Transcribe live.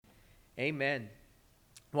Amen.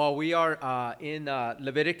 Well, we are in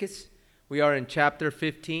Leviticus. We are in chapter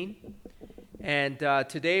 15, and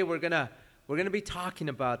today we're gonna be talking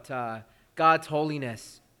about God's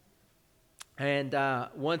holiness. And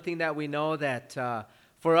one thing that we know that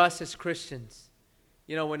for us as Christians,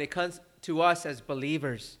 when it comes to us as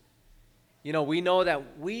believers, we know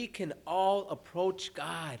that we can all approach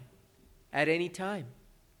God at any time.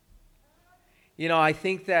 I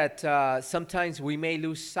think that sometimes we may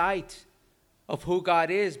lose sight of who God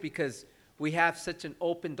is because we have such an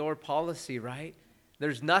open door policy, right?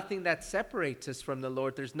 There's nothing that separates us from the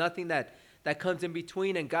Lord. There's nothing that comes in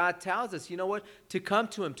between. And God tells us, to come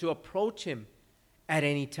to Him, to approach Him at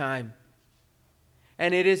any time.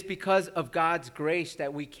 And it is because of God's grace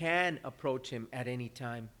that we can approach Him at any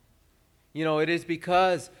time. It is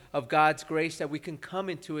because of God's grace that we can come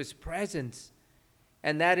into His presence.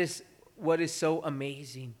 And that is what is so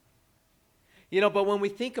amazing. But when we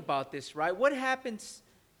think about this, right, what happens,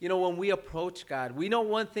 when we approach God? We know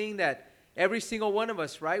one thing, that every single one of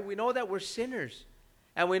us, right, we know that we're sinners.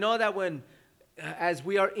 And we know that as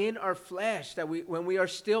we are in our flesh, when we are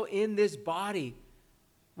still in this body,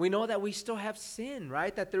 we know that we still have sin,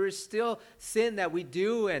 right? That there is still sin that we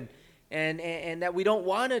do and that we don't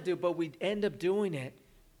want to do, but we end up doing it.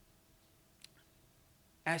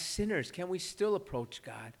 As sinners, can we still approach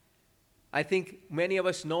God? I think many of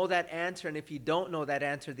us know that answer, and if you don't know that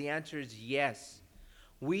answer, the answer is yes.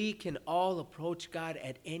 We can all approach God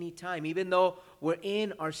at any time, even though we're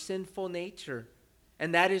in our sinful nature.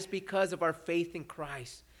 And that is because of our faith in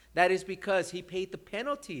Christ. That is because He paid the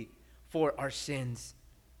penalty for our sins.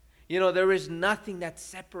 There is nothing that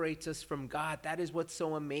separates us from God. That is what's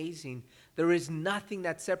so amazing. There is nothing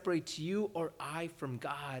that separates you or I from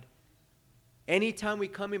God. Anytime we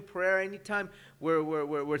come in prayer, anytime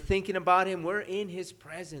we're thinking about Him, we're in His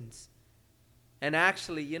presence. And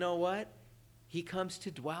actually, you know what? He comes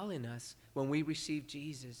to dwell in us when we receive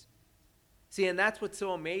Jesus. See, and that's what's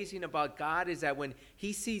so amazing about God, is that when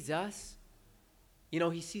He sees us,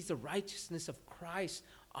 He sees the righteousness of Christ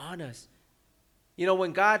on us.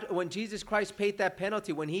 When Jesus Christ paid that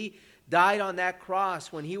penalty, when He died on that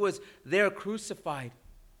cross, when He was there crucified,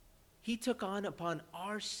 He took on upon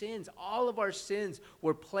our sins. All of our sins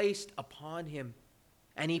were placed upon Him.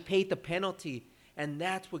 And He paid the penalty. And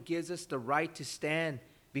that's what gives us the right to stand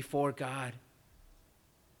before God.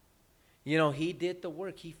 He did the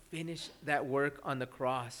work. He finished that work on the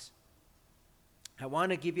cross. I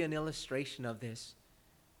want to give you an illustration of this.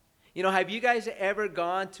 Have you guys ever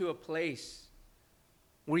gone to a place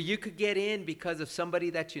where you could get in because of somebody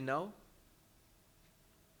that you know?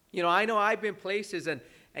 I know I've been places and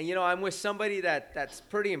I'm with somebody that's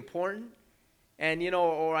pretty important, and,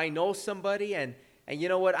 or I know somebody, and you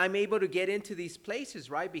know what, I'm able to get into these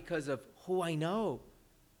places, right, because of who I know.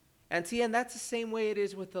 And see, and that's the same way it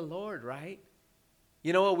is with the Lord, right?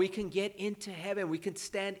 We can get into heaven. We can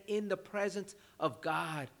stand in the presence of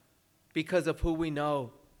God because of who we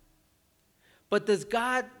know. But does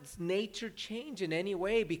God's nature change in any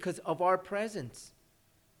way because of our presence?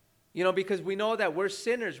 Because we know that we're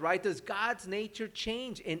sinners, right? Does God's nature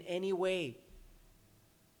change in any way?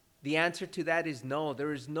 The answer to that is no.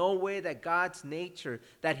 There is no way that God's nature,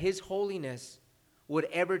 that His holiness would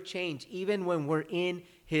ever change, even when we're in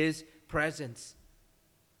His presence.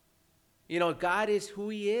 God is who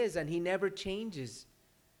He is, and He never changes.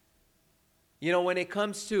 When it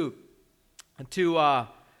comes to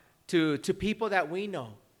people that we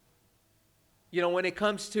know, when it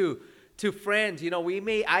comes to friends,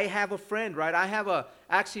 I have a friend, right? I have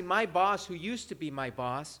actually my boss, who used to be my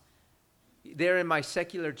boss there in my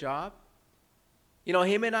secular job.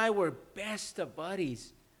 Him and I were best of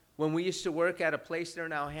buddies when we used to work at a place there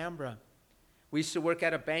in Alhambra. We used to work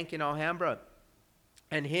at a bank in Alhambra.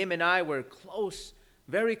 And him and I were close,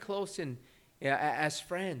 very close as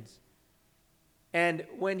friends. And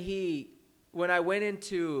when I went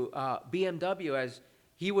into BMW, as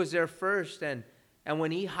he was there first, and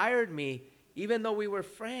when he hired me, even though we were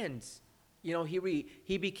friends,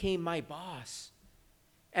 he became my boss.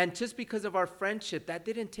 And just because of our friendship, that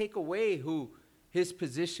didn't take away who his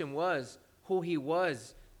position was, who he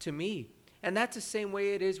was to me. And that's the same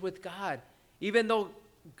way it is with God. Even though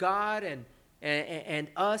God and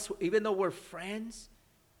us, even though we're friends,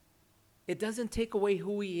 it doesn't take away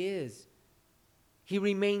who He is. He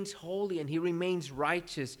remains holy and He remains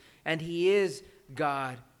righteous, and He is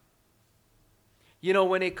God.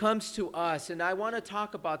 When it comes to us, and I want to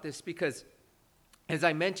talk about this because, as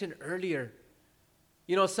I mentioned earlier,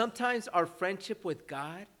 sometimes our friendship with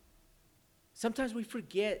God, sometimes we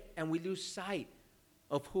forget and we lose sight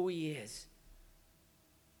of who He is.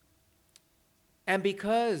 And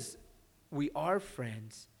because we are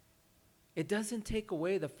friends, it doesn't take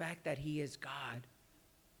away the fact that he is God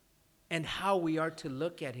and how we are to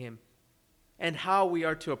look at him and how we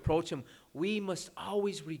are to approach him. We must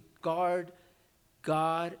always regard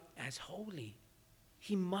God as holy.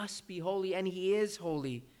 He must be holy, and he is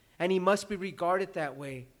holy, and he must be regarded that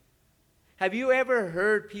way. Have you ever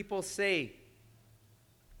heard people say,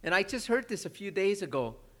 and I just heard this a few days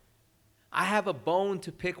ago, I have a bone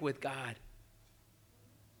to pick with God?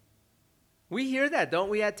 We hear that, don't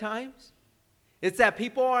we, at times? It's that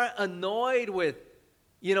people are annoyed with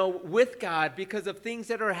God because of things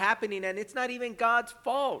that are happening, and it's not even God's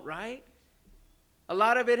fault, right? A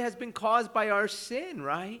lot of it has been caused by our sin,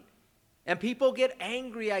 right? And people get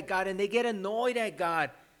angry at God, and they get annoyed at God,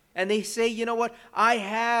 and they say, you know what, I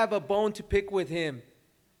have a bone to pick with him.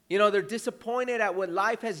 They're disappointed at what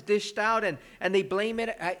life has dished out, and they blame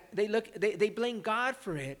it. They blame God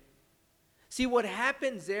for it. See, what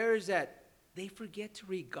happens there is that they forget to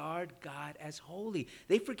regard God as holy.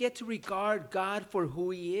 They forget to regard God for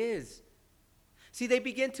who he is. See, they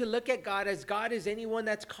begin to look at God as God is anyone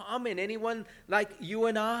that's common, anyone like you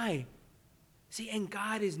and I. See, and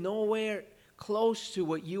God is nowhere close to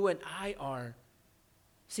what you and I are.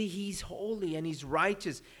 See, he's holy and he's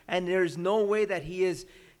righteous, and there's no way that he is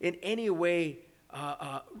in any way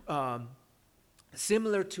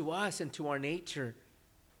similar to us and to our nature.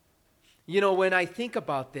 When I think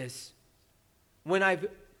about this, when I've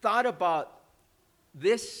thought about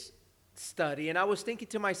this study, and I was thinking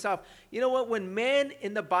to myself, you know what, when men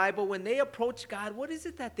in the Bible, when they approached God, what is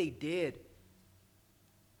it that they did?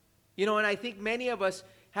 And I think many of us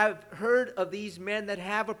have heard of these men that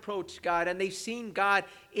have approached God, and they've seen God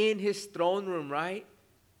in his throne room, right?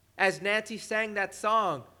 As Nancy sang that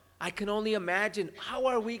song, I can only imagine, how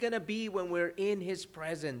are we going to be when we're in his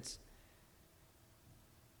presence?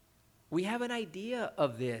 We have an idea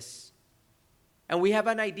of this. And we have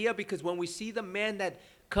an idea because when we see the men that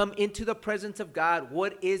come into the presence of God,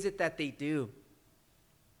 what is it that they do?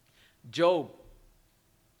 Job.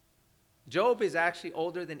 Job is actually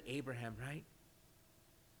older than Abraham, right?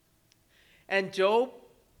 And Job,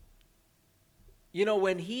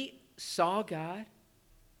 when he saw God,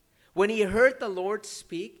 when he heard the Lord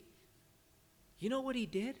speak, you know what he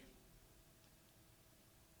did?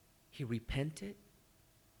 He repented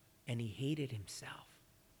and he hated himself.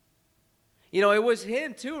 It was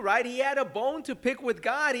him too, right? He had a bone to pick with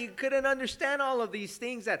God. He couldn't understand all of these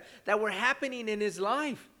things that were happening in his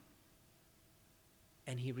life.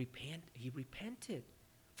 And he repented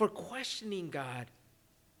for questioning God.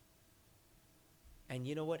 And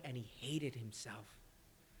you know what? And he hated himself.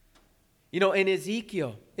 In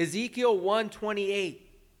Ezekiel 1:28,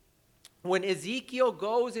 when Ezekiel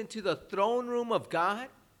goes into the throne room of God,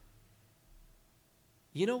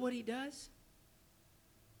 you know what he does?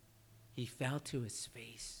 He fell to his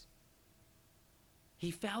face.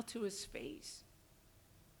 He fell to his face.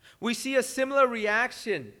 We see a similar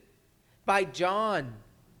reaction by John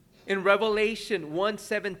in Revelation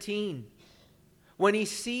 1:17. When he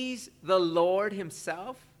sees the Lord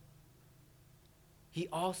himself, he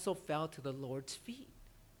also fell to the Lord's feet.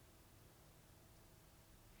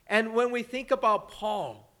 And when we think about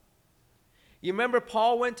Paul, you remember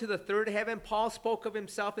Paul went to the third heaven. Paul spoke of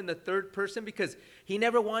himself in the third person because he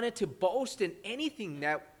never wanted to boast in anything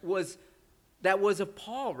that was of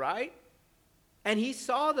Paul, right? And he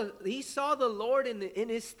saw the Lord in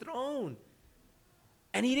his throne.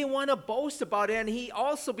 And he didn't want to boast about it. And he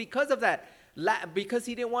also, because of that, because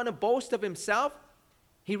he didn't want to boast of himself,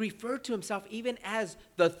 he referred to himself even as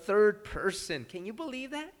the third person. Can you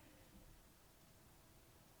believe that?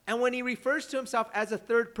 And when he refers to himself as a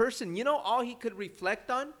third person, all he could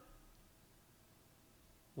reflect on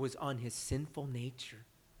was on his sinful nature.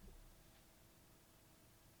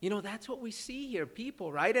 That's what we see here,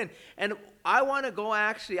 people, right? And I want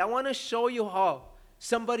to show you how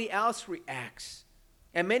somebody else reacts.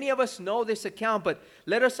 And many of us know this account, but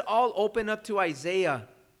let us all open up to Isaiah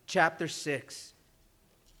chapter 6.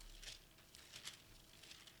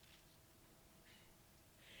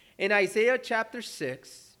 In Isaiah chapter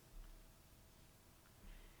 6,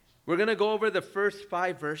 we're going to go over the first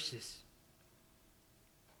 5 verses.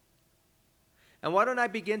 And why don't I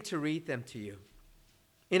begin to read them to you?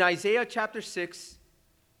 In Isaiah chapter 6,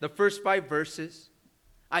 the first 5 verses,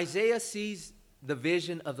 Isaiah sees the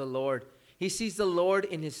vision of the Lord. He sees the Lord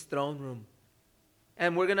in his throne room.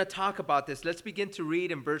 And we're going to talk about this. Let's begin to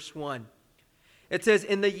read in verse 1. It says,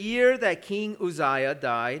 "In the year that King Uzziah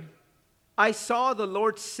died, I saw the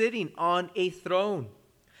Lord sitting on a throne,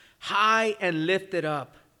 high and lifted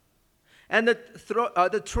up. And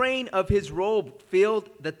the train of his robe filled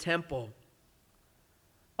the temple.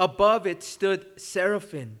 Above it stood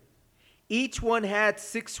seraphim. Each one had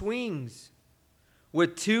 6 wings.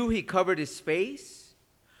 With 2 he covered his face.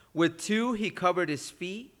 With 2 he covered his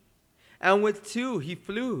feet. And with 2 he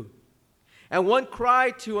flew. And one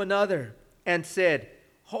cried to another and said,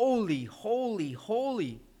 Holy, holy,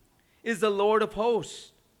 holy is the Lord of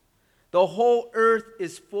hosts. The whole earth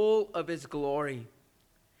is full of his glory.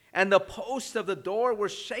 And the posts of the door were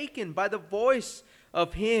shaken by the voice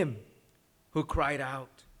of him who cried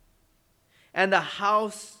out. And the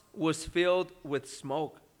house was filled with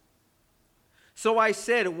smoke. So I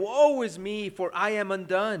said, Woe is me, for I am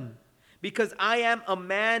undone, because I am a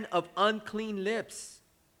man of unclean lips,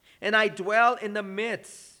 and I dwell in the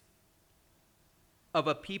midst of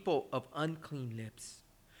a people of unclean lips.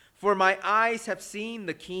 For my eyes have seen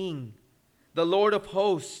the King, the Lord of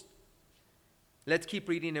hosts. Let's keep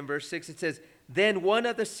reading in verse 6. It says, Then one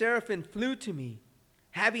of the seraphim flew to me,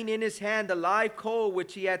 having in his hand a live coal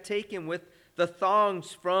which he had taken with the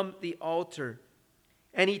thongs from the altar.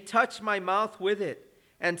 And he touched my mouth with it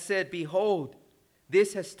and said, Behold,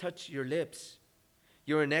 this has touched your lips.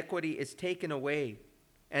 Your iniquity is taken away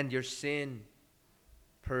and your sin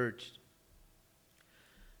purged.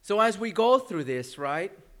 So as we go through this,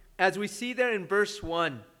 right, as we see there in verse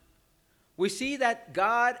 1, we see that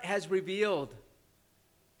God has revealed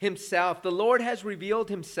himself. The Lord has revealed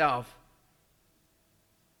himself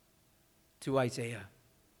to Isaiah.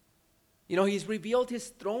 You know, he's revealed his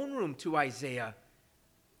throne room to Isaiah.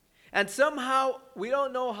 And somehow, we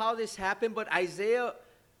don't know how this happened, but Isaiah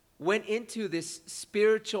went into this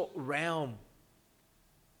spiritual realm.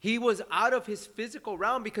 He was out of his physical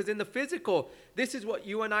realm, because in the physical, this is what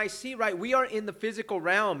you and I see, right? We are in the physical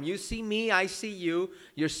realm. You see me, I see you.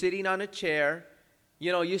 You're sitting on a chair.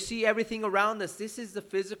 You know, you see everything around us. This is the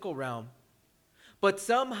physical realm. But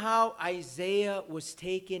somehow Isaiah was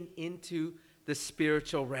taken into the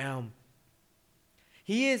spiritual realm.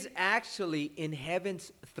 He is actually in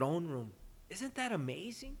heaven's throne room. Isn't that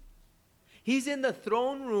amazing? He's in the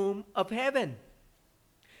throne room of heaven.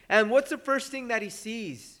 And what's the first thing that he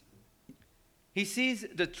sees? He sees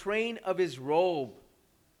the train of his robe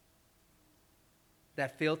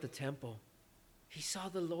that filled the temple. He saw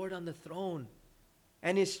the Lord on the throne,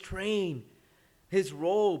 and his train, his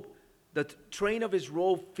robe, the train of his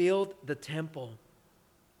robe filled the temple.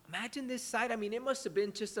 Imagine this sight. I mean, it must have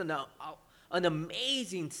been just an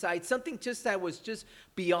amazing sight, something just that was just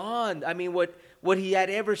beyond, I mean, what he had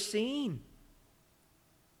ever seen.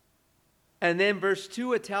 And then verse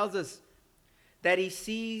 2, it tells us that he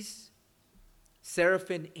sees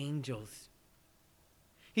seraphim angels.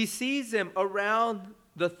 He sees them around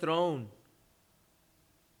the throne.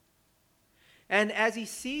 And as he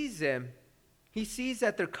sees them, he sees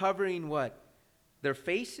that they're covering what? Their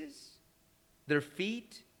faces, their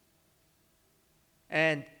feet,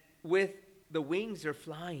 and with the wings they're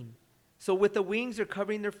flying. So with the wings they're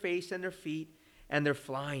covering their face and their feet, and they're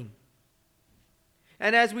flying.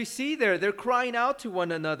 And as we see there, they're crying out to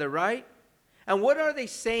one another, right? And what are they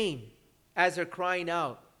saying as they're crying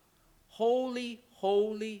out? Holy,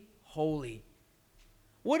 holy, holy.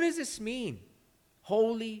 What does this mean?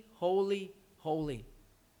 Holy, holy, holy.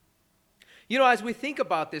 You know, as we think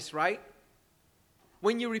about this, right?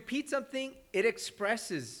 When you repeat something, it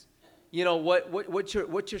expresses, you know, what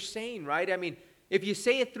you're saying, right? I mean, if you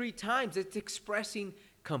say it 3 times, it's expressing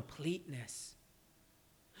completeness.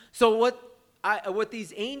 So what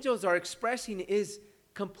these angels are expressing is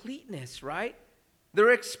completeness, right?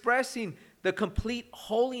 They're expressing the complete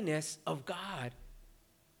holiness of God.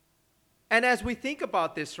 And as we think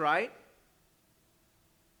about this, right?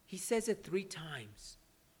 He says it 3 times.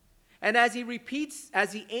 And as he repeats,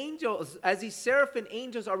 as these seraphim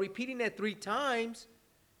angels are repeating it 3 times,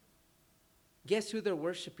 guess who they're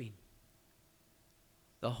worshiping?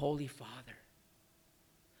 The Holy Father,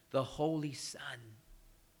 the Holy Son,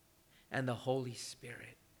 and the Holy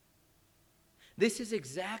Spirit. This is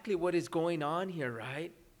exactly what is going on here,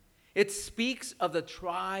 right? It speaks of the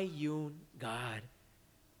triune God.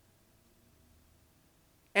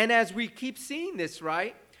 And as we keep seeing this,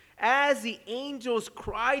 right? As the angels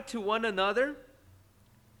cried to one another,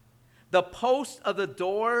 the posts of the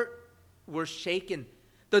door were shaken.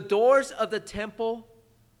 The doors of the temple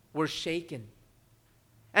were shaken.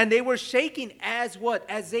 And they were shaking as what?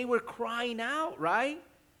 As they were crying out, right?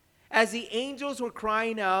 As the angels were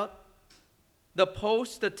crying out, the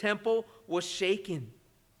post, the temple was shaken.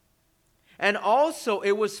 And also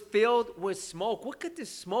it was filled with smoke. What could this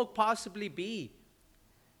smoke possibly be?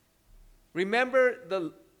 Remember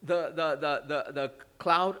the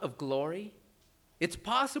cloud of glory? It's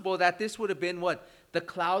possible that this would have been what? The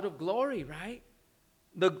cloud of glory, right?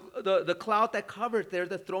 The cloud that covered there,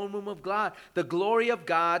 the throne room of God. The glory of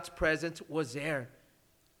God's presence was there.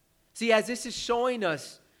 See, as this is showing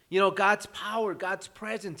us, God's power, God's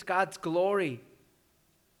presence, God's glory.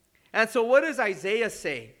 And so what does Isaiah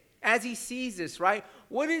say? As he sees this, right?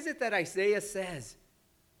 What is it that Isaiah says?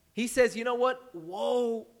 He says, you know what?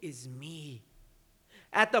 Woe is me.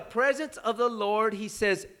 At the presence of the Lord, he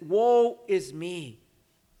says, woe is me.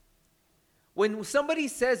 When somebody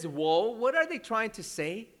says woe, what are they trying to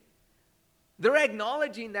say? They're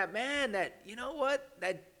acknowledging that, man, that, you know what?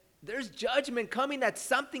 That there's judgment coming, that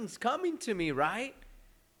something's coming to me, right?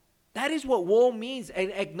 That is what woe means,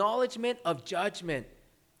 an acknowledgement of judgment.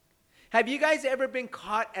 Have you guys ever been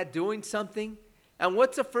caught at doing something? And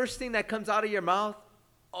what's the first thing that comes out of your mouth?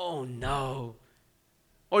 Oh, no.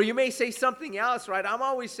 Or you may say something else, right? I'm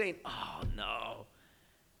always saying, oh, no.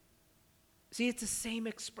 See, it's the same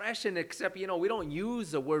expression, except, we don't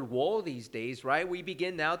use the word woe these days, right? We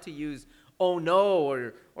begin now to use oh,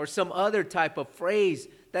 no, or some other type of phrase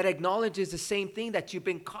that acknowledges the same thing, that you've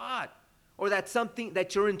been caught, or that something,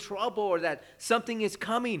 that you're in trouble, or that something is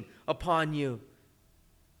coming upon you.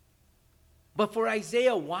 But for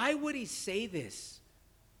Isaiah, why would he say this?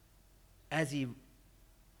 As he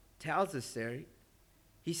tells us there,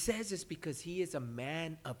 he says this because he is a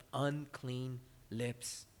man of unclean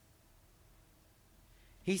lips.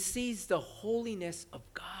 He sees the holiness of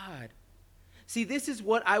God. See, this is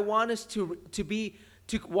what I want us to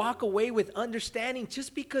walk away with understanding.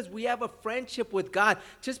 Just because we have a friendship with God,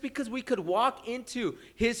 just because we could walk into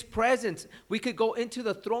his presence, we could go into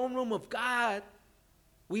the throne room of God,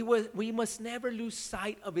 we must never lose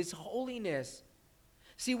sight of his holiness.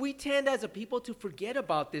 See, we tend as a people to forget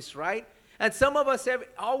about this, right? And some of us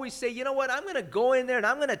always say, you know what, I'm going to go in there and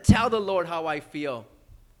I'm going to tell the Lord how I feel.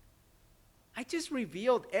 I just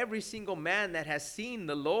revealed every single man that has seen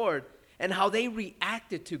the Lord and how they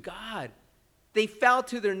reacted to God. They fell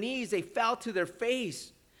to their knees. They fell to their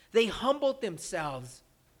face. They humbled themselves.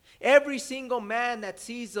 Every single man that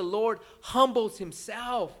sees the Lord humbles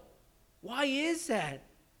himself. Why is that?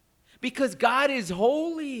 Because God is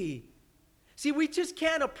holy. See, we just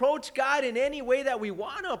can't approach God in any way that we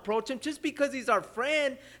want to approach him. Just because he's our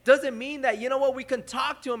friend doesn't mean that, we can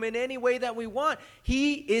talk to him in any way that we want.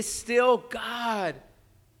 He is still God.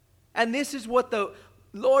 And this is what the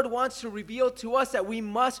Lord wants to reveal to us, that we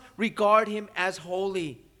must regard him as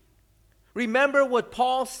holy. Remember what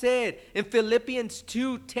Paul said in Philippians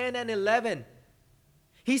 2:10 and 11.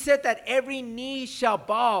 He said that every knee shall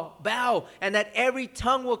bow, and that every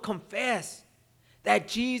tongue will confess that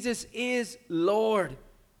Jesus is Lord.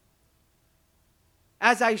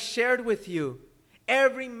 As I shared with you,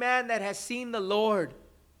 every man that has seen the Lord,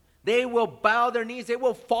 they will bow their knees, they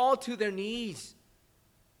will fall to their knees,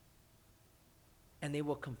 and they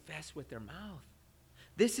will confess with their mouth.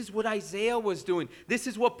 This is what Isaiah was doing. This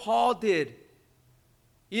is what Paul did.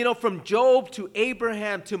 From Job to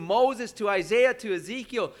Abraham to Moses to Isaiah to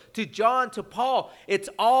Ezekiel to John to Paul, it's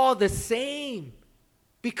all the same.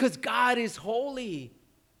 Because God is holy.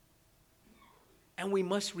 And we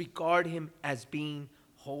must regard him as being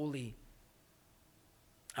holy.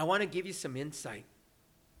 I want to give you some insight.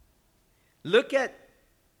 Look at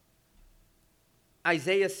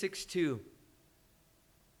Isaiah 6:2.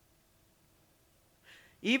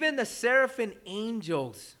 Even the seraphim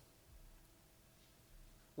angels,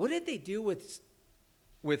 what did they do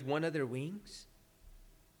with one of their wings?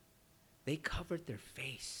 They covered their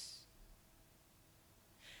face.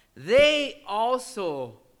 They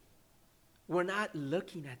also were not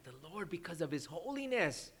looking at the Lord because of his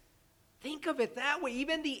holiness. Think of it that way.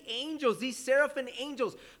 Even the angels, these seraphim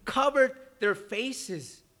angels, covered their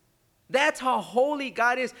faces. That's how holy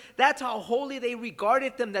God is. That's how holy they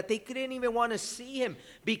regarded them, that they couldn't even want to see him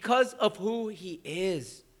because of who he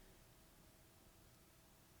is.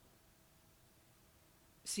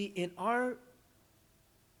 See, in our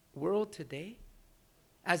world today,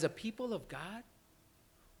 as a people of God,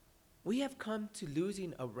 we have come to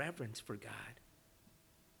losing a reverence for God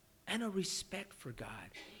and a respect for God.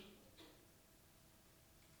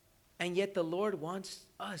 And yet the Lord wants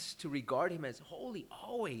us to regard him as holy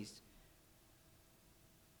always.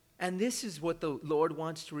 And this is what the Lord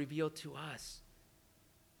wants to reveal to us.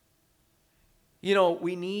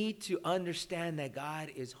 We need to understand that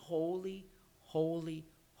God is holy, holy,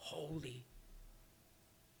 holy.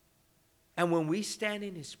 And when we stand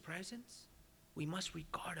in his presence, we must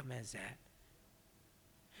regard him as that.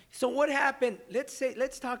 So what happened?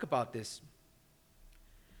 Let's talk about this.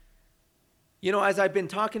 As I've been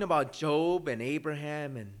talking about Job and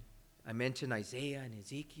Abraham, and I mentioned Isaiah and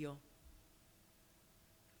Ezekiel,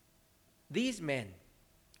 these men,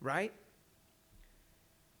 right?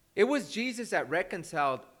 It was Jesus that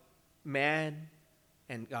reconciled man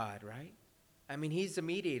and God, right? I mean, he's the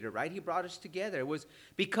mediator, right? He brought us together. It was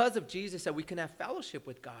because of Jesus that we can have fellowship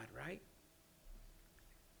with God, right?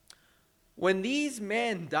 When these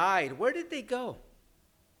men died, where did they go?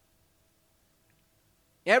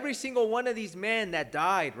 Every single one of these men that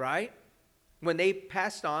died, right? When they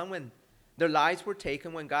passed on, when their lives were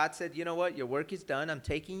taken, when God said, you know what, your work is done, I'm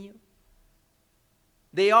taking you.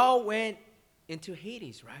 They all went into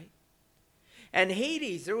Hades, right? And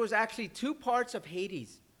Hades, there was actually two parts of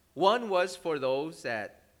Hades. One was for those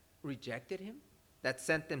that rejected him, that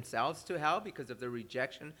sent themselves to hell because of their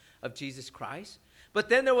rejection of Jesus Christ. But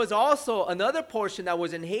then there was also another portion that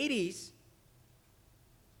was in Hades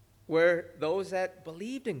where those that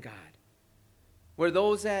believed in God, where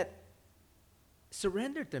those that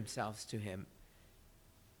surrendered themselves to him.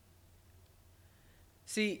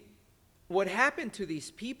 See, what happened to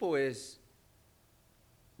these people is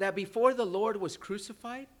that before the Lord was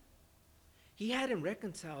crucified, he hadn't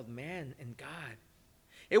reconciled man and God.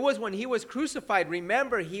 It was when he was crucified,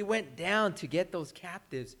 remember, he went down to get those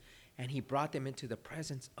captives and he brought them into the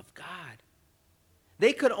presence of God.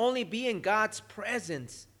 They could only be in God's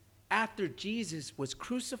presence after Jesus was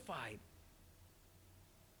crucified.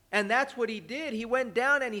 And that's what he did. He went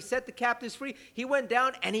down and he set the captives free. He went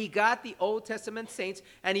down and he got the Old Testament saints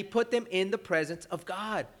and he put them in the presence of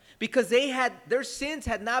God. Because their sins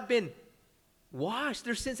had not been washed.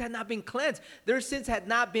 Their sins had not been cleansed. Their sins had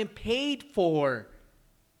not been paid for.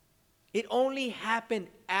 It only happened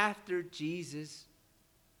after Jesus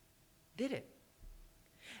did it.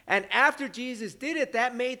 And after Jesus did it,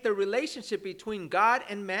 that made the relationship between God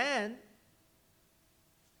and man,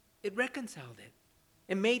 it reconciled it.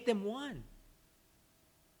 It made them one.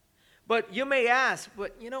 But you may ask,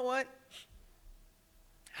 but you know what?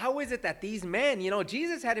 How is it that these men,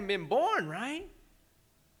 Jesus hadn't been born, right?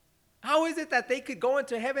 How is it that they could go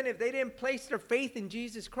into heaven if they didn't place their faith in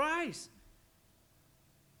Jesus Christ?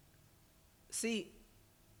 See,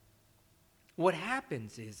 what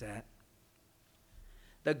happens is that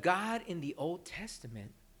the God in the Old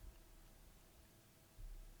Testament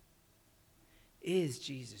is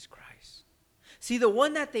Jesus Christ. See, the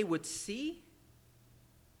one that they would see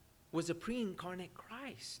was a pre-incarnate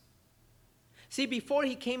Christ. See, before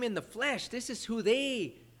he came in the flesh, this is who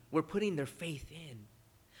they were putting their faith in.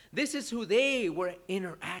 This is who they were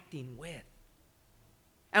interacting with.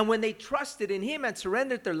 And when they trusted in him and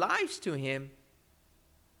surrendered their lives to him,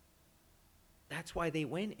 that's why they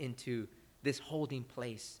went into this holding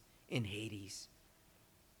place in Hades.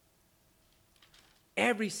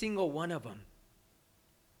 Every single one of them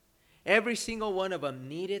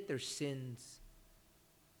needed their sins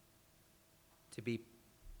to be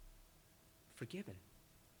forgiven.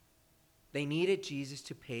 They needed Jesus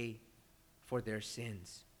to pay for their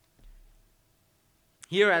sins.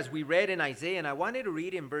 Here, as we read in Isaiah, and I wanted to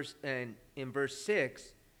read in verse 6,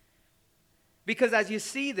 because as you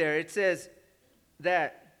see there, it says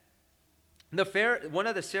that one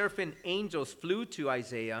of the seraphim angels flew to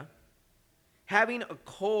Isaiah, having a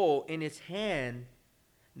coal in his hand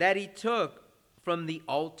that he took from the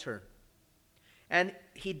altar. And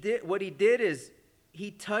what he did is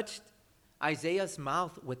he touched Isaiah's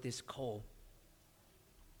mouth with this coal.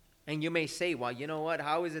 And you may say, well, you know what?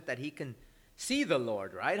 How is it that he can see the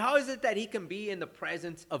Lord, right? How is it that he can be in the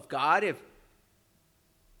presence of God if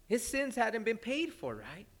his sins hadn't been paid for,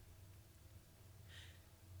 right?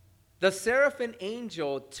 The seraphim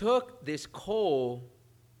angel took this coal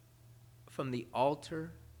from the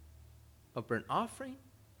altar of burnt offering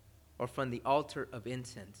or from the altar of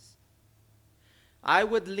incense. I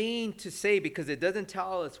would lean to say, because it doesn't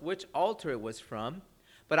tell us which altar it was from,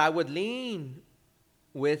 but I would lean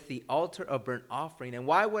with the altar of burnt offering. And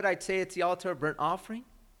why would I say it's the altar of burnt offering?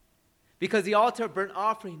 Because the altar of burnt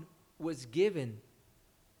offering was given,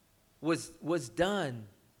 was done,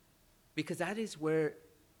 because that is where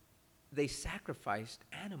they sacrificed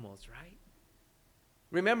animals, right?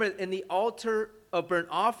 Remember, in the altar of burnt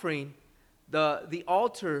offering, the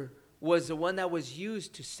altar was the one that was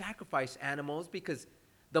used to sacrifice animals, because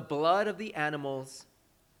the blood of the animals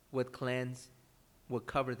would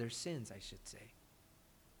cover their sins, I should say.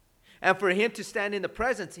 And for him to stand in the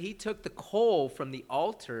presence, he took the coal from the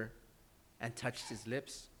altar and touched his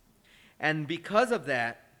lips. And because of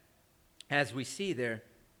that, as we see there,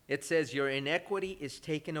 it says, your iniquity is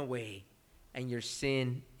taken away and your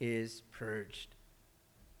sin is purged.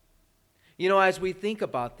 As we think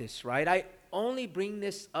about this, right, I only bring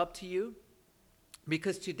this up to you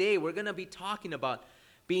because today we're going to be talking about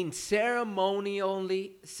being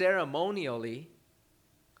ceremonially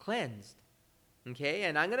cleansed. Okay,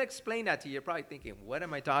 and I'm going to explain that to you. You're probably thinking, what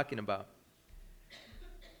am I talking about?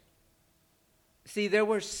 See, there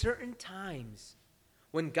were certain times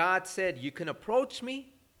when God said, you can approach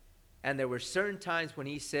me, and there were certain times when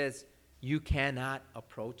he says, you cannot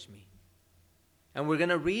approach me. And we're going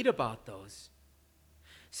to read about those.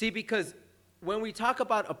 See, because when we talk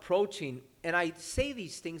about approaching, and I say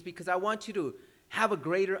these things because I want you to have a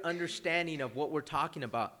greater understanding of what we're talking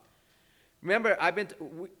about. Remember,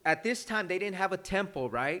 at this time, they didn't have a temple,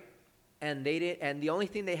 right? And the only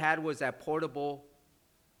thing they had was that portable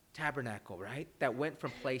tabernacle, right? That went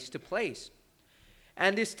from place to place.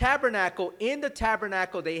 And this tabernacle, in the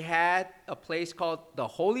tabernacle, they had a place called the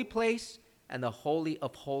Holy Place and the Holy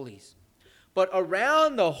of Holies. But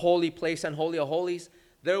around the Holy Place and Holy of Holies,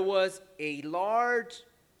 there was a large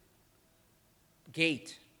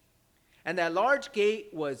gate. And that large gate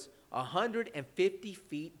was 150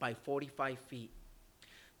 feet by 45 feet.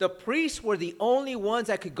 The priests were the only ones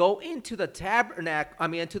that could go into the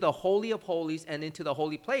tabernacle, into the Holy of Holies and into the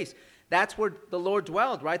Holy Place. That's where the Lord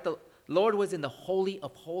dwelled, right? The Lord was in the Holy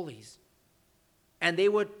of Holies. And they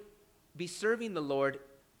would be serving the Lord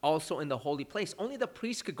also in the Holy Place. Only the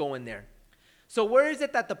priests could go in there. So where is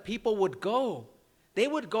it that the people would go? They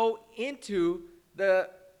would go into the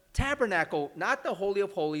tabernacle, not the Holy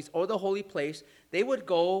of Holies or the Holy Place. They would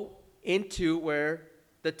go into where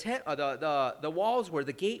the walls where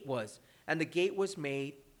the gate was. And the gate was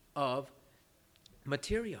made of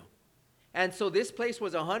material. And so this place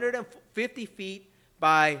was 150 feet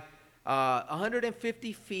by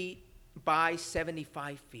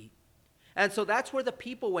 75 feet. And so that's where the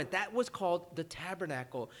people went. That was called the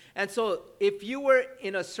tabernacle. And so if you were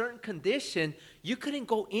in a certain condition, you couldn't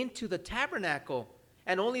go into the tabernacle.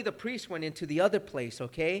 And only the priest went into the other place,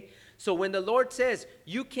 okay? So when the Lord says,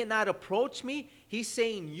 you cannot approach me, he's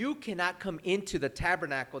saying you cannot come into the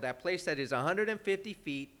tabernacle, that place that is 150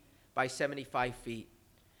 feet by 75 feet.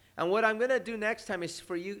 And what I'm going to do next time is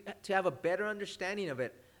for you to have a better understanding of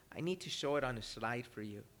it. I need to show it on a slide for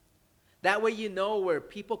you. That way you know where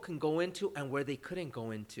people can go into and where they couldn't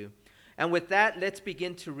go into. And with that, let's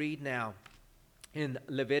begin to read now in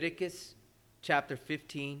Leviticus chapter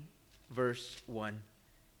 15, verse 1.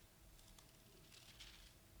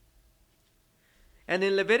 And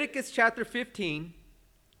in Leviticus chapter 15,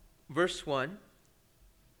 verse 1,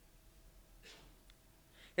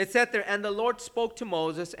 it said there, and the Lord spoke to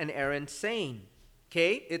Moses and Aaron, saying,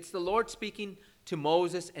 okay, it's the Lord speaking to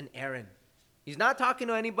Moses and Aaron. He's not talking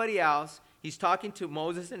to anybody else. He's talking to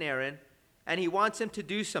Moses and Aaron, and he wants them to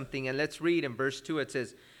do something. And let's read in verse 2. It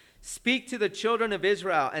says, speak to the children of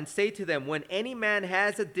Israel and say to them, when any man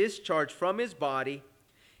has a discharge from his body,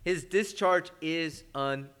 his discharge is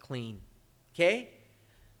unclean. Okay?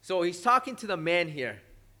 So he's talking to the men here.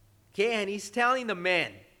 Okay? And he's telling the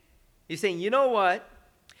men, he's saying, you know what?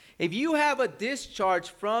 If you have a discharge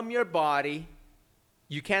from your body,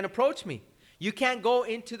 you can't approach me. You can't go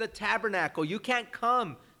into the tabernacle. You can't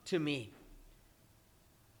come to me.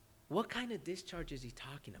 What kind of discharge is he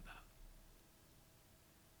talking about?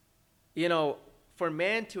 You know, for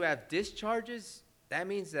men to have discharges, that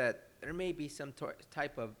means that there may be some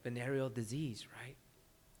type of venereal disease, right?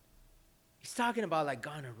 He's talking about like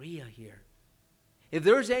gonorrhea here. If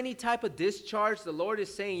there's any type of discharge, the Lord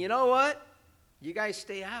is saying, you know what? You guys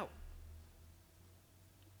stay out.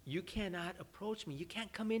 You cannot approach me. You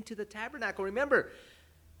can't come into the tabernacle. Remember,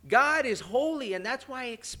 God is holy, and that's why I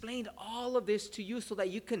explained all of this to you so that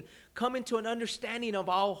you can come into an understanding of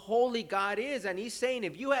how holy God is. And he's saying,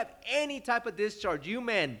 if you have any type of discharge, you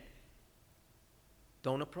men,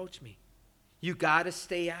 don't approach me. You got to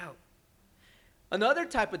stay out. Another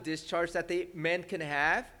type of discharge that men can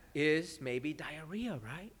have is maybe diarrhea,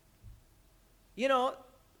 right? You know,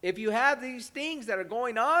 if you have these things that are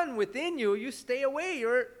going on within you, you stay away.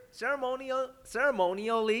 You're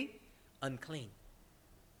ceremonially unclean.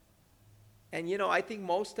 And, you know, I think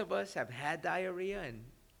most of us have had diarrhea, and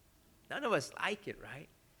none of us like it, right?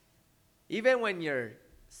 Even when your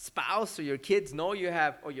spouse or your kids know you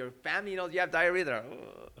have, or your family knows you have diarrhea, they're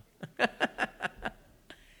like,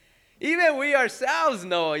 even we ourselves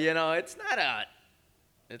know, you know, it's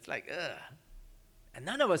like, ugh. And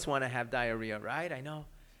none of us want to have diarrhea, right? I know.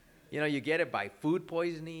 You know, you get it by food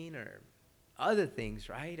poisoning or other things,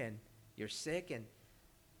 right? And you're sick. And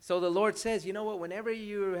so the Lord says, you know what? Whenever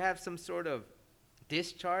you have some sort of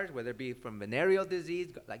discharge, whether it be from venereal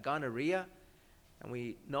disease, like gonorrhea, and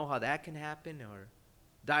we know how that can happen, or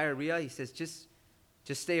diarrhea, he says, just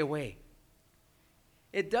stay away.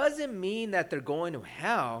 It doesn't mean that they're going to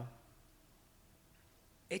hell.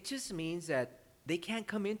 It just means that they can't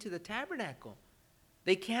come into the tabernacle.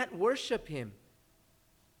 They can't worship him.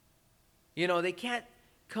 They can't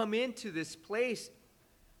come into this place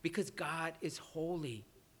because God is holy.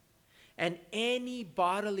 And any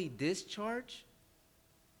bodily discharge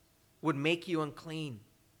would make you unclean.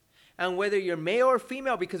 And whether you're male or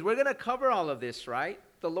female, because we're going to cover all of this, right?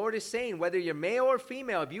 The Lord is saying, whether you're male or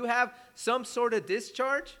female, if you have some sort of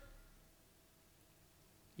discharge,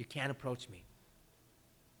 you can't approach me.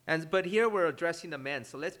 But here we're addressing the men.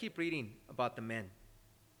 So let's keep reading about the men.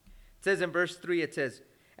 It says in verse 3, it says,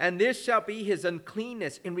 and this shall be his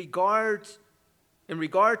uncleanness in regard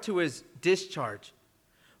to his discharge,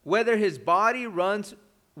 whether his body runs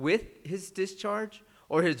with his discharge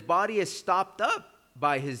or his body is stopped up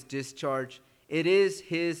by his discharge, it is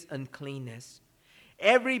his uncleanness.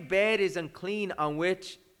 Every bed is unclean on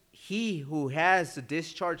which he who has the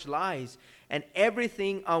discharge lies, and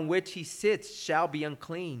everything on which he sits shall be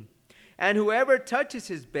unclean. And whoever touches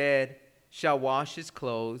his bed shall wash his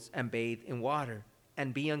clothes and bathe in water,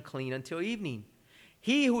 and be unclean until evening.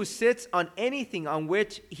 He who sits on anything on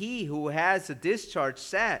which he who has the discharge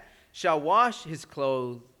sat shall wash his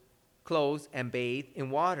clothes and bathe in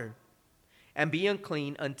water, and be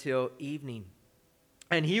unclean until evening.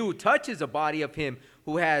 And he who touches the body of him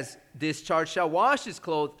who has discharge shall wash his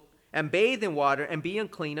clothes and bathe in water, and be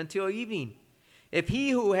unclean until evening. If he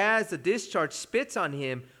who has the discharge spits on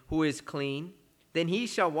him who is clean, then he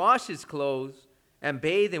shall wash his clothes and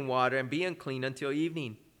bathe in water, and be unclean until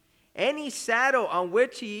evening. Any saddle on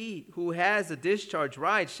which he who has the discharge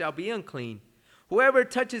rides shall be unclean. Whoever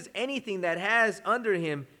touches anything that has under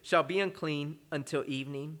him shall be unclean until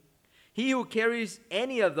evening. He who carries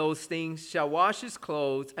any of those things shall wash his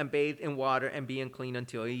clothes and bathe in water, and be unclean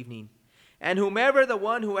until evening. And whomever the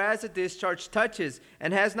one who has a discharge touches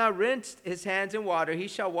and has not rinsed his hands in water, he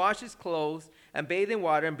shall wash his clothes and bathe in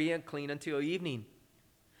water, and be unclean until evening.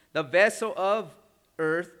 The vessel of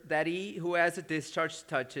earth that he who has a discharge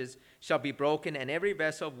touches shall be broken, and every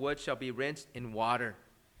vessel of wood shall be rinsed in water.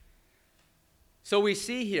 So we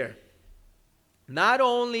see here, not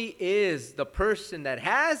only is the person that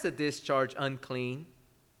has the discharge unclean,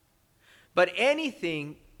 but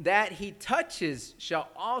anything that he touches shall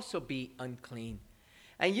also be unclean.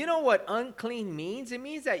 And you know what unclean means? It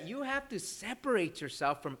means that you have to separate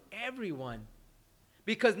yourself from everyone.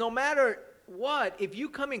 Because no matter what, if you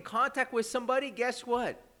come in contact with somebody, guess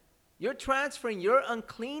what? You're transferring your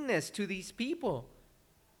uncleanness to these people.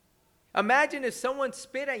 Imagine if someone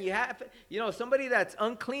spit and you have, somebody that's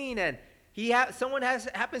unclean, and someone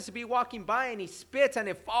happens to be walking by and he spits and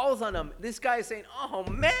it falls on him. This guy is saying, oh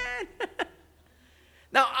man,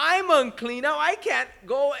 now I'm unclean. Now I can't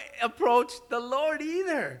go approach the Lord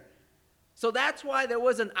either. So that's why there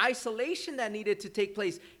was an isolation that needed to take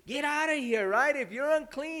place. Get out of here, right? If you're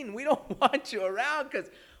unclean, we don't want you around, because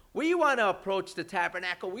we want to approach the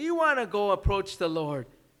tabernacle. We want to go approach the Lord.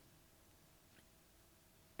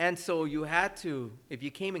 And so you had to, if you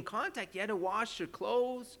came in contact, you had to wash your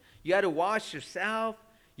clothes. You had to wash yourself.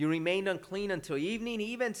 You remained unclean until evening. He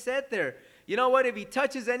even said there, you know what? If he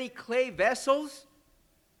touches any clay vessels,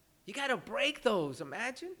 you got to break those.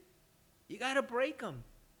 Imagine. You got to break them.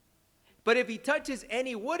 But if he touches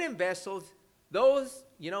any wooden vessels, those,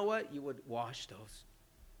 you know what? You would wash those.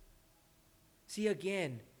 See,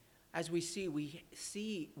 again, as we see,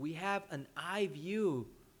 we have an eye view,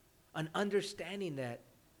 an understanding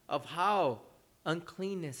of how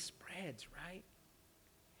uncleanness spreads, right?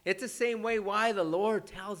 It's the same way why the Lord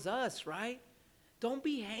tells us, right? Don't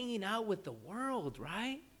be hanging out with the world,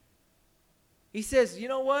 right? He says, you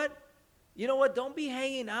know what? Don't be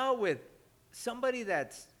hanging out with somebody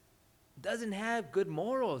that doesn't have good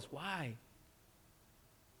morals. Why?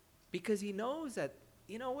 Because he knows that,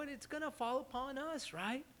 it's going to fall upon us,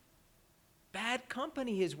 right? Bad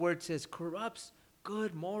company, his word says, corrupts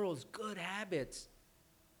good morals, good habits.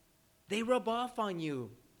 They rub off on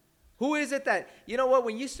you. Who is it that,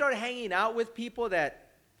 when you start hanging out with people that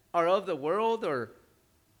are of the world, or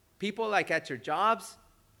people like at your jobs,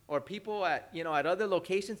 or people at, at other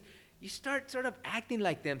locations, you start sort of acting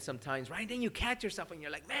like them sometimes, right? Then you catch yourself and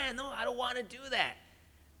you're like, man, no, I don't want to do that.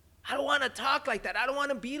 I don't want to talk like that. I don't want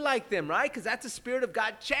to be like them, right? Because that's the Spirit of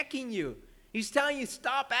God checking you. He's telling you,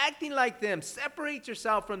 stop acting like them. Separate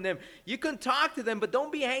yourself from them. You can talk to them, but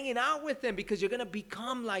don't be hanging out with them, because you're going to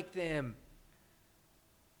become like them.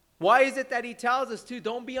 Why is it that he tells us to?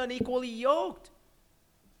 Don't be unequally yoked.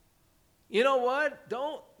 You know what?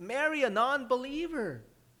 Don't marry a non-believer,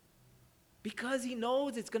 because he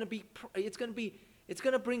knows it's going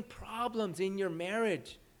to bring problems in your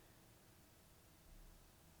marriage.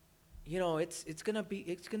 It's going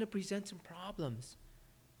to present some problems.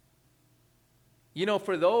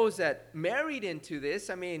 For those that married into this,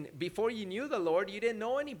 before you knew the Lord, you didn't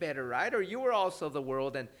know any better, right? Or you were also the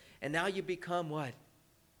world, and now you become what?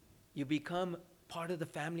 You become part of the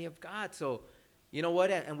family of God. So, you know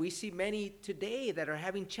what? And we see many today that are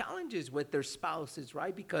having challenges with their spouses,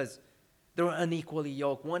 right? Because they're unequally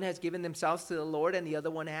yoked. One has given themselves to the Lord and the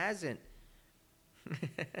other one hasn't.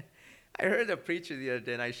 I heard a preacher the other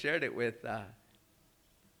day, and I shared it with a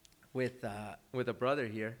brother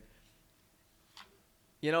here.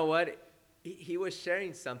 You know what? He was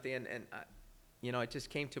sharing something, and it just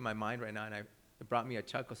came to my mind right now, and it brought me a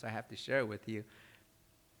chuckle, so I have to share it with you.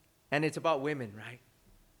 And it's about women, right?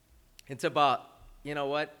 It's about,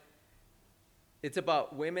 It's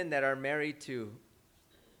about women that are married to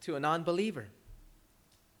a non-believer.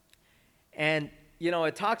 And,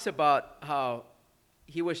 it talks about how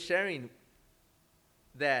he was sharing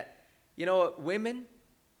that, women,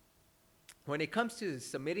 when it comes to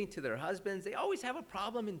submitting to their husbands, they always have a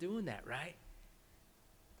problem in doing that, right?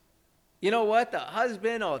 You know what? The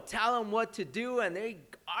husband will tell them what to do, and they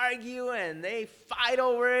argue, and they fight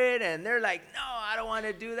over it, and they're like, no, I don't want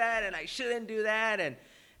to do that, and I shouldn't do that, and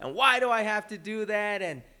why do I have to do that?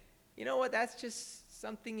 And you know what? That's just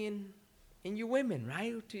something in you women,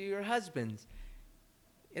 right? To your husbands.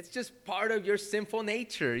 It's just part of your sinful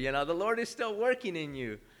nature. The Lord is still working in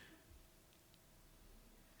you.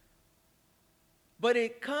 But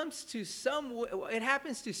it happens to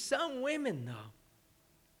some women, though,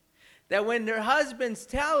 that when their husbands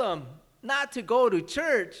tell them not to go to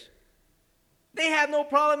church, they have no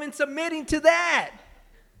problem in submitting to that.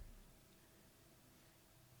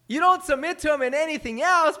 You don't submit to them in anything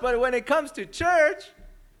else, but when it comes to church,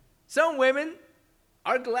 some women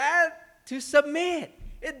are glad to submit.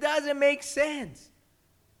 It doesn't make sense.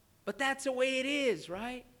 But that's the way it is,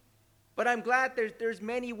 right? But I'm glad there's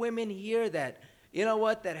many women here that,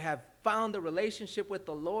 that have found a relationship with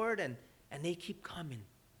the Lord, and they keep coming.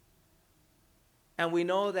 And we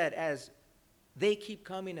know that as they keep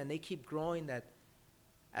coming and they keep growing, that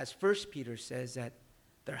as 1 Peter says, that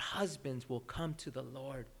their husbands will come to the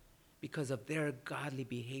Lord because of their godly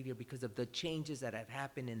behavior, because of the changes that have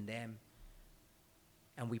happened in them.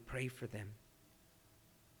 And we pray for them.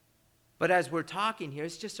 But as we're talking here,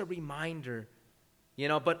 it's just a reminder,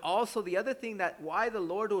 but also the other thing, that why the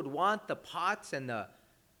Lord would want the pots and the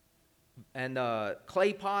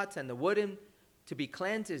clay pots and the wooden to be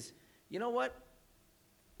cleansed is, what?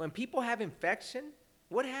 When people have infection,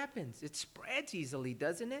 what happens? It spreads easily,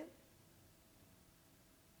 doesn't it?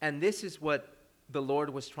 And this is what the Lord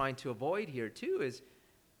was trying to avoid here too, is,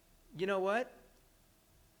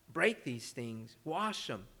 break these things, wash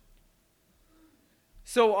them.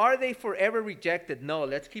 So are they forever rejected? No,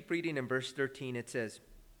 let's keep reading in verse 13. It says,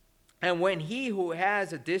 and when he who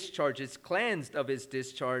has a discharge is cleansed of his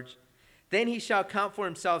discharge, then he shall count for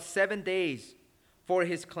himself 7 days for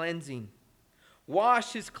his cleansing.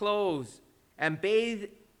 Wash his clothes and bathe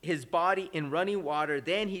his body in running water,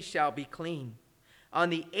 then he shall be clean. On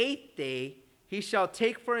the 8th day he shall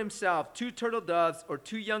take for himself 2 turtle doves or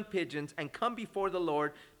 2 young pigeons, and come before the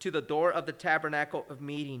Lord to the door of the tabernacle of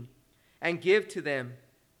meeting, and give them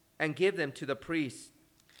to the priest.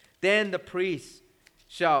 Then the priest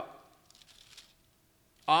shall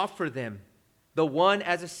offer them, the one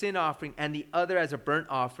as a sin offering and the other as a burnt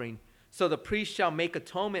offering. So the priest shall make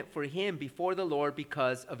atonement for him before the Lord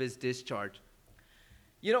because of his discharge.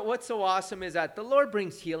 What's so awesome is that the Lord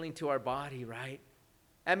brings healing to our body, right?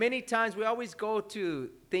 And many times we always go to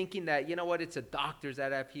thinking that, it's the doctors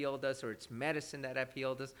that have healed us, or it's medicine that have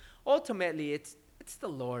healed us. Ultimately, it's the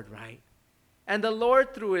Lord, right? And the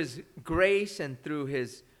Lord, through his grace and through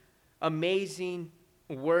his amazing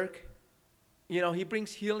work, he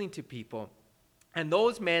brings healing to people. And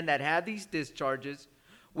those men that have these discharges,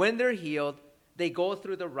 when they're healed, they go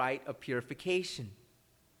through the rite of purification.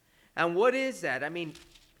 And what is that?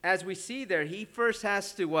 As we see there, he first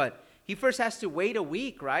has to what? He first has to wait a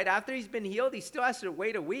week, right? After he's been healed, he still has to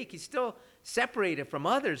wait a week. He's still separated from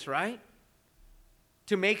others, right?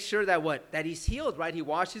 To make sure that he's healed, right? He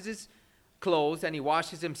washes his clothes and he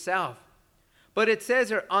washes himself. But it says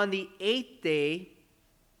here, on the 8th day,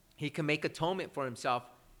 he can make atonement for himself.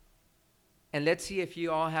 And let's see if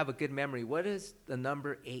you all have a good memory. What does the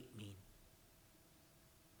number 8 mean?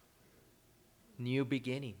 New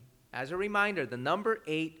beginning. As a reminder, the number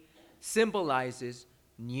 8 symbolizes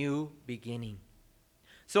new beginning.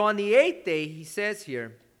 So on the 8th day, he says,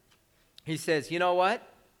 you know what?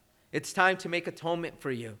 It's time to make atonement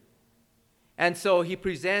for you. And so he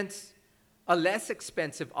presents a less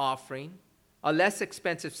expensive offering, a less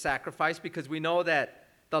expensive sacrifice, because we know that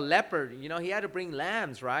the leper, he had to bring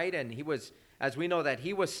lambs, right? And as we know that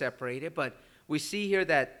he was separated, but we see here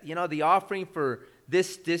that, the offering for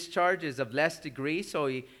this discharge is of less degree. So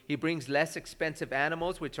he brings less expensive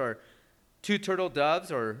animals, which are 2 turtle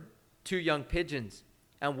doves or 2 young pigeons.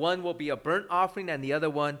 And one will be a burnt offering and the other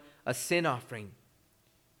one a sin offering.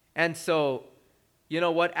 And so, you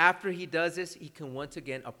know what? After he does this, he can once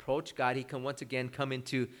again approach God. He can once again come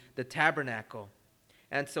into the tabernacle.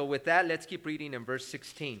 And so with that, let's keep reading in verse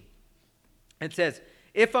 16. It says,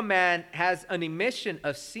 if a man has an emission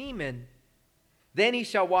of semen, then he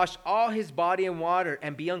shall wash all his body in water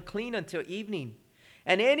and be unclean until evening.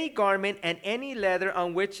 And any garment and any leather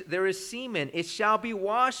on which there is semen, it shall be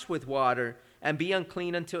washed with water and be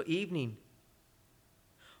unclean until evening.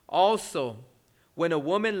 Also, when a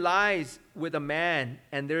woman lies with a man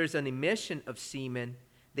and there is an emission of semen,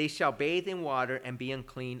 they shall bathe in water and be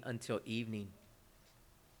unclean until evening.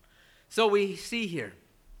 So we see here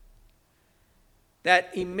that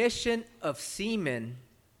emission of semen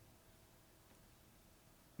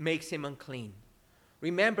makes him unclean.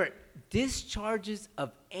 Remember, discharges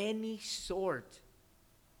of any sort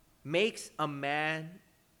makes a man,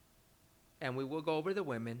 and we will go over the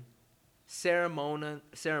women, ceremonially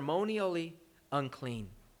unclean.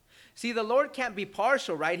 See, the Lord can't be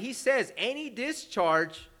partial, right? He says any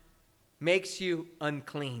discharge makes you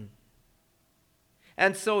unclean.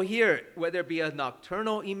 And so here, whether it be a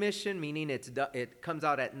nocturnal emission, meaning it comes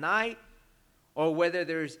out at night, or whether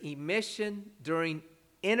there's emission during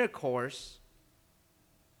intercourse,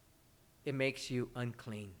 it makes you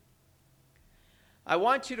unclean. I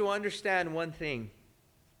want you to understand one thing.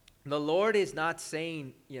 The Lord is not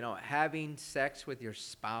saying, having sex with your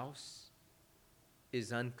spouse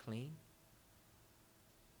is unclean.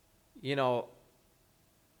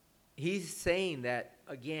 He's saying that,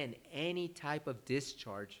 again, any type of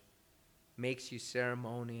discharge makes you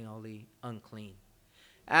ceremonially unclean.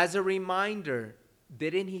 As a reminder,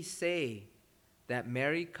 didn't he say that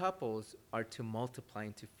married couples are to multiply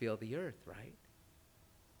and to fill the earth, right?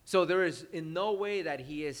 So there is in no way that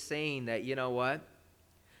he is saying that,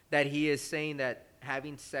 that he is saying that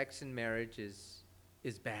having sex in marriage is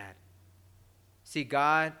bad. See,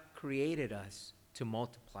 God created us to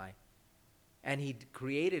multiply. And he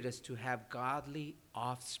created us to have godly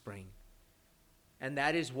offspring. And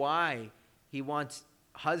that is why he wants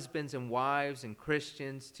husbands and wives and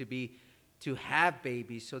Christians to have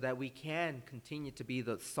babies so that we can continue to be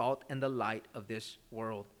the salt and the light of this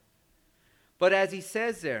world. But as he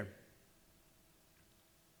says there,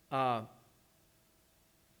 that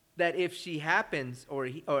if she happens,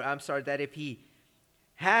 that if he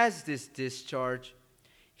has this discharge,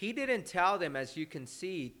 he didn't tell them, as you can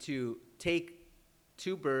see, to take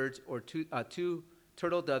 2 birds or 2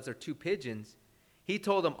 turtle doves or 2 pigeons. He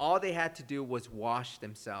told them all they had to do was wash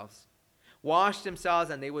themselves. Wash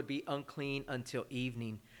themselves and they would be unclean until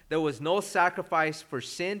evening. There was no sacrifice for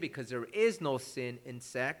sin because there is no sin in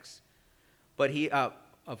sex. But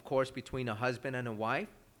of course, between a husband and a wife.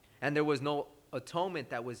 And there was no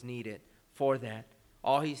atonement that was needed for that.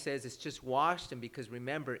 All he says is just wash them, because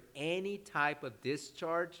remember, any type of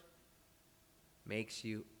discharge makes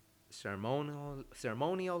you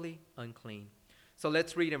ceremonially unclean. So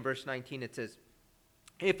let's read in verse 19. It says,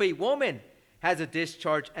 if a woman has a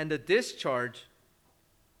discharge and the discharge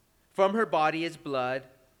from her body is blood,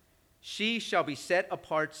 she shall be set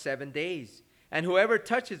apart 7 days. And whoever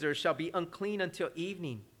touches her shall be unclean until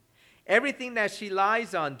evening. Everything that she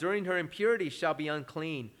lies on during her impurity shall be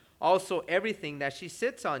unclean. Also, everything that she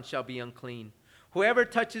sits on shall be unclean. Whoever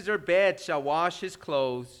touches her bed shall wash his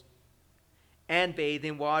clothes and bathe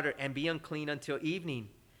in water and be unclean until evening.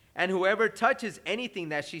 And whoever touches anything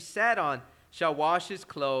that she sat on shall wash his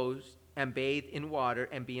clothes and bathe in water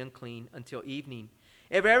and be unclean until evening.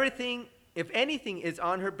 If anything is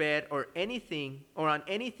on her bed or on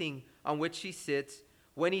anything on which she sits,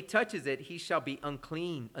 when he touches it, he shall be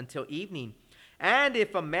unclean until evening. And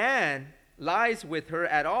if a man lies with her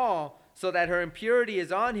at all, so that her impurity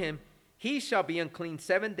is on him, he shall be unclean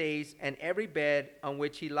 7 days, and every bed on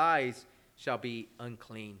which he lies shall be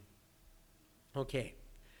unclean. Okay,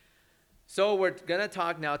 so we're going to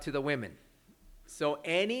talk now to the women. So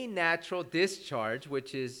any natural discharge,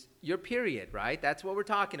 which is your period, right? That's what we're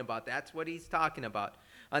talking about. That's what he's talking about.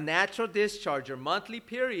 A natural discharge, your monthly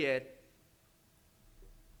period,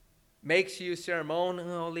 makes you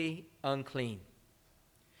ceremonially unclean.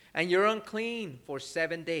 And you're unclean for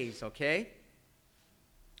 7 days, okay?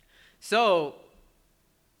 So,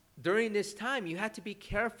 during this time, you had to be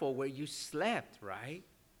careful where you slept, right?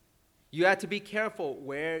 You had to be careful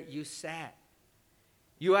where you sat.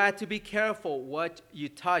 You had to be careful what you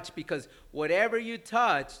touched, because whatever you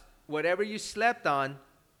touched, whatever you slept on,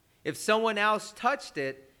 if someone else touched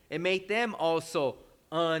it It made them also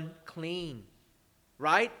unclean,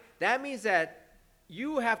 right? That means that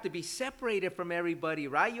you have to be separated from everybody,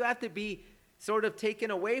 right? You have to be sort of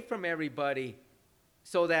taken away from everybody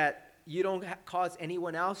so that you don't cause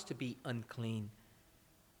anyone else to be unclean.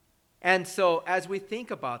 And so as we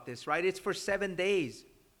think about this, right, it's for 7 days.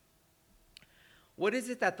 What is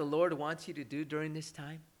it that the Lord wants you to do during this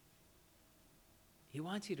time? He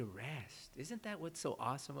wants you to rest. Isn't that what's so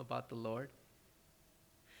awesome about the Lord?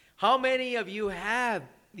 How many of you have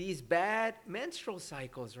these bad menstrual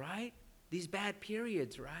cycles, right? These bad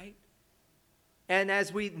periods, right? And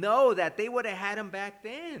as we know that they would have had them back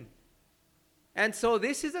then. And so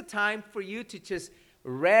this is a time for you to just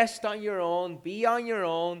rest on your own, be on your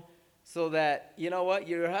own, so that, you know what,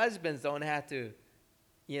 your husbands don't have to,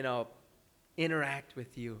 interact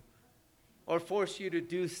with you or force you to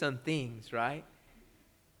do some things, right?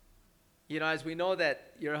 As we know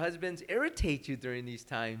that your husbands irritate you during these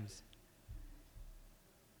times.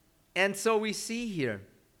 And so we see here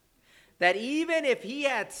that even if he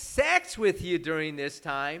had sex with you during this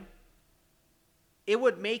time, it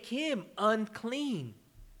would make him unclean.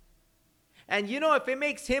 And if it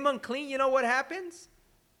makes him unclean, you know what happens?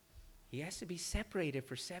 He has to be separated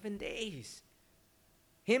for 7 days.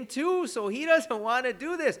 Him too, so he doesn't want to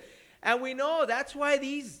do this. And we know that's why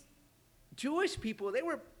these Jewish people, they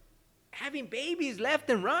were having babies left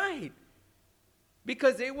and right.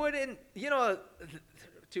 Because they wouldn't,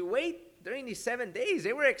 to wait during these 7 days.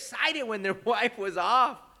 They were excited when their wife was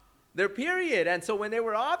off their period. And so when they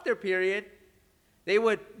were off their period, they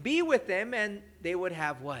would be with them and they would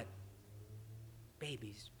have what?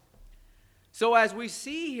 Babies. So as we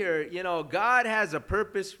see here, God has a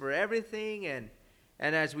purpose for everything. And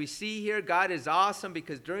as we see here, God is awesome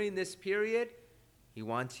because during this period, he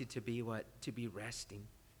wants you to be what? To be resting.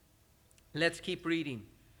 Let's keep reading.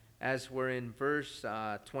 As we're in verse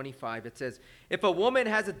 25, it says, if a woman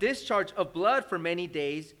has a discharge of blood for many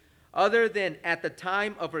days, other than at the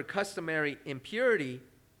time of her customary impurity,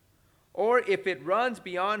 or if it runs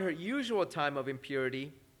beyond her usual time of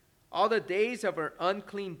impurity, all the days of her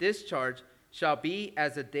unclean discharge shall be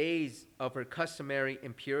as the days of her customary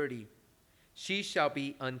impurity. She shall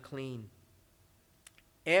be unclean.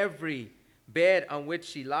 Every bed on which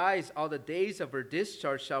she lies all the days of her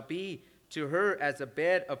discharge shall be to her as a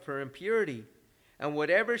bed of her impurity, and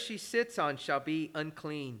whatever she sits on shall be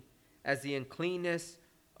unclean, as the uncleanness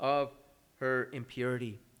of her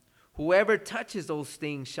impurity. Whoever touches those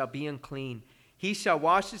things shall be unclean. He shall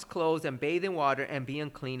wash his clothes and bathe in water and be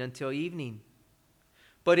unclean until evening.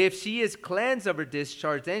 But if she is cleansed of her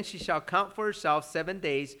discharge, then she shall count for herself 7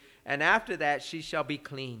 days, and after that she shall be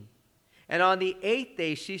clean. And on the 8th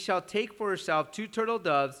day she shall take for herself 2 turtle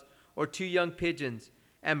doves or 2 young pigeons,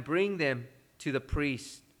 and bring them to the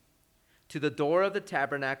priest, to the door of the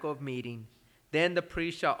tabernacle of meeting. Then the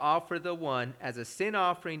priest shall offer the one as a sin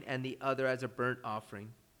offering and the other as a burnt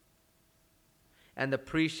offering. And the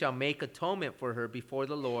priest shall make atonement for her before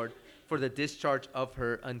the Lord for the discharge of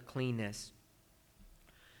her uncleanness.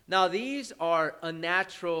 Now these are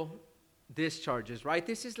unnatural discharges, right?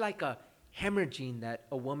 This is like a hemorrhaging that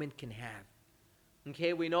a woman can have.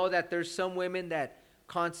 Okay, we know that there's some women that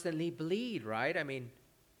constantly bleed, right? I mean,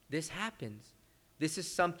 this happens. This is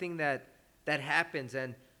something that happens,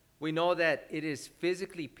 and we know that it is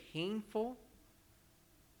physically painful,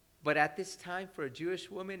 but at this time for a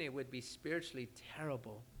Jewish woman, it would be spiritually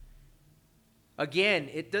terrible. Again,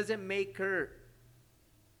 it doesn't make her,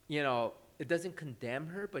 it doesn't condemn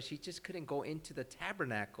her, but she just couldn't go into the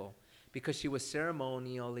tabernacle because she was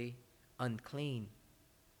ceremonially unclean.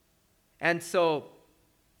 And so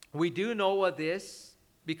we do know of this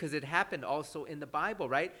because it happened also in the Bible,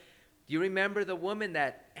 right? Do you remember the woman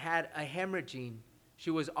that had a hemorrhaging?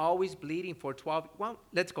 She was always bleeding for 12. Well,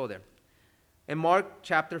 let's go there. In Mark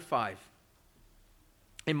chapter 5.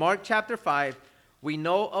 In Mark chapter 5, we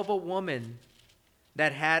know of a woman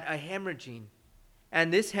that had a hemorrhaging.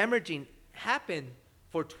 And this hemorrhaging happened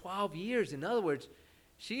for 12 years. In other words,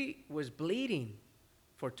 she was bleeding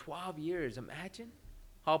for 12 years. Imagine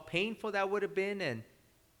how painful that would have been. And,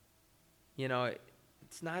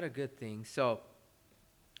 it's not a good thing. So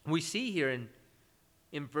we see here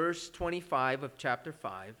in verse 25 of chapter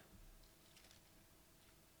 5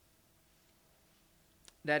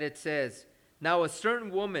 that it says, now a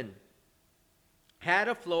certain woman had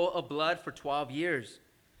a flow of blood for 12 years.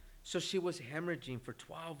 So she was hemorrhaging for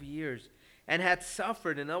 12 years and had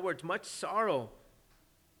suffered, in other words, much sorrow,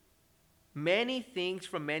 many things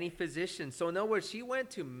from many physicians. So in other words, she went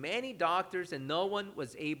to many doctors and no one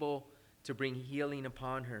was able to bring healing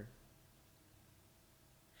upon her.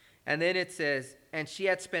 And then it says, and she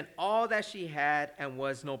had spent all that she had and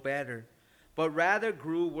was no better, but rather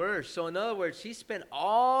grew worse. So in other words, she spent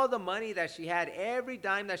all the money that she had, every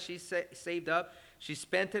dime that she saved up, she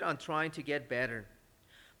spent it on trying to get better.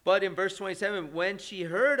 But in verse 27, when she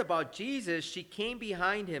heard about Jesus, she came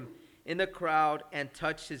behind him in the crowd and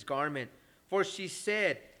touched his garment. For she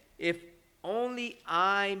said, if only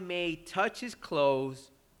I may touch his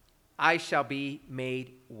clothes, I shall be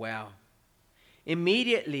made well.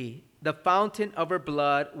 Immediately, the fountain of her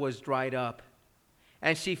blood was dried up,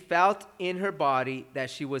 and she felt in her body that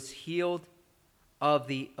she was healed of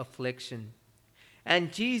the affliction.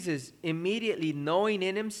 And Jesus, immediately knowing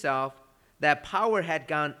in himself that power had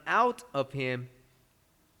gone out of him,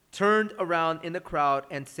 turned around in the crowd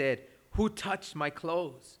and said, who touched my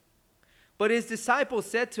clothes? But his disciples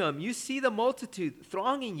said to him, you see the multitude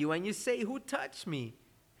thronging you, and you say, who touched me?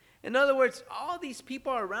 In other words, all these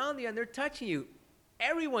people are around you and they're touching you.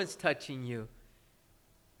 Everyone's touching you.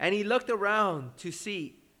 And he looked around to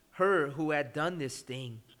see her who had done this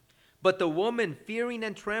thing. But the woman, fearing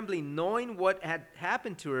and trembling, knowing what had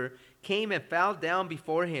happened to her, came and fell down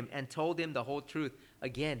before him and told him the whole truth.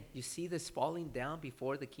 Again, you see this falling down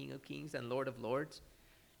before the King of Kings and Lord of Lords?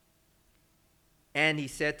 And he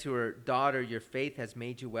said to her, daughter, your faith has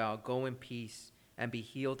made you well. Go in peace and be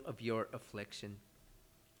healed of your affliction.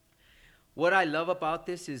 What I love about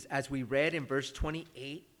this is, as we read in verse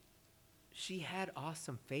 28, she had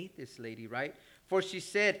awesome faith, this lady, right? For she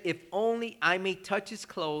said, if only I may touch his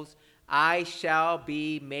clothes, I shall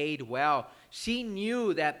be made well. She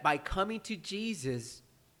knew that by coming to Jesus,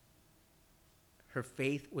 her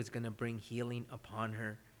faith was going to bring healing upon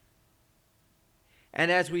her. And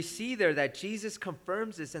as we see there that Jesus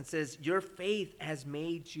confirms this and says, your faith has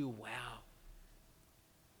made you well.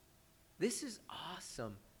 This is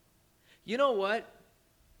awesome. You know what?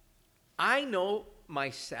 I know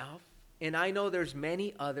myself, and I know there's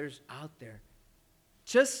many others out there.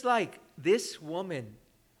 Just like this woman,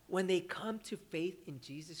 when they come to faith in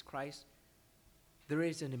Jesus Christ, there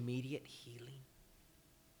is an immediate healing.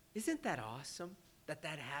 Isn't that awesome that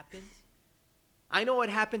that happens? I know what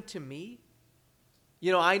happened to me.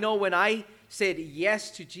 You know, I know when I said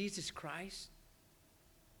yes to Jesus Christ,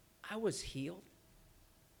 I was healed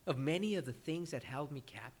of many of the things that held me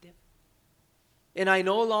captive. And I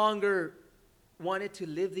no longer wanted to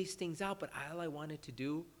live these things out, but all I wanted to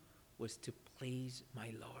do was to please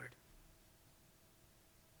my Lord.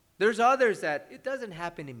 There's others that it doesn't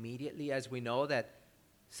happen immediately, as we know that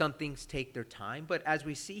some things take their time. But as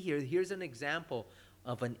we see here, here's an example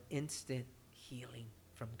of an instant healing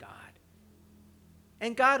from God.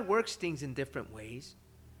 And God works things in different ways.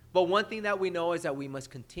 But one thing that we know is that we must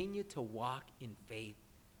continue to walk in faith.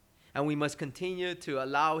 And we must continue to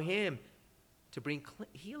allow him to bring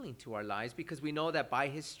healing to our lives, because we know that by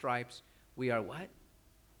his stripes we are what?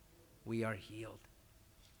 We are healed.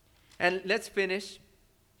 And let's finish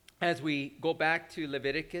as we go back to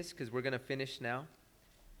Leviticus, because we're going to finish now.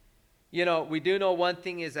 You know, we do know one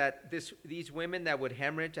thing is that these women that would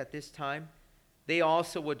hemorrhage at this time, they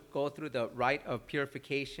also would go through the rite of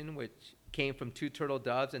purification, which came from 2 turtle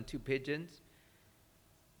doves and 2 pigeons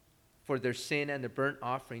for their sin, and the burnt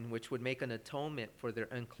offering, which would make an atonement for their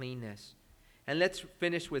uncleanness. And let's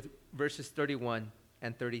finish with verses 31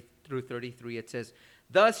 and 30 through 33. It says,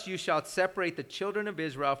 thus you shall separate the children of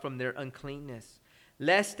Israel from their uncleanness,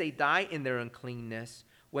 lest they die in their uncleanness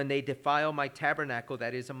when they defile my tabernacle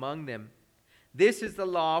that is among them. This is the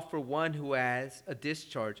law for one who has a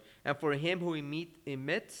discharge, and for him who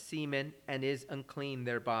emits semen and is unclean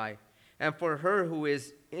thereby, and for her who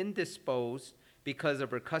is indisposed because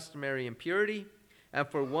of her customary impurity, and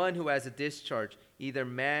for one who has a discharge, either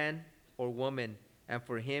man or woman, and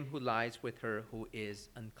for him who lies with her who is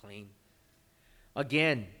unclean.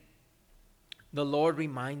 Again, the Lord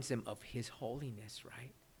reminds them of his holiness,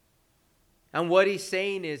 right? And what he's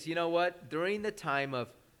saying is, you know what? During the time of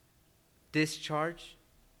discharge,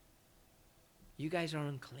 you guys are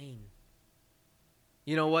unclean.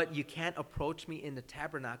 You know what? You can't approach me in the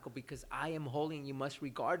tabernacle because I am holy and you must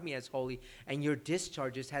regard me as holy, and your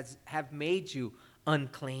discharges have made you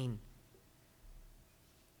unclean.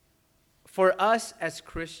 For us as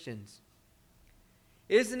Christians,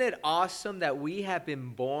 isn't it awesome that we have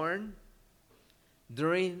been born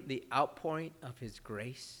during the outpouring of his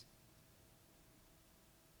grace?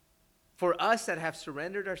 For us that have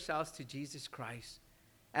surrendered ourselves to Jesus Christ,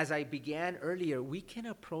 as I began earlier, we can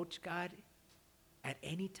approach God at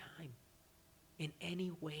any time, in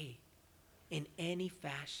any way, in any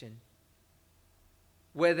fashion.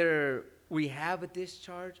 Whether we have a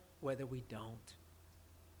discharge, whether we don't.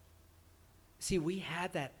 See, we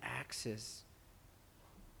have that access.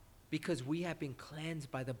 because we have been cleansed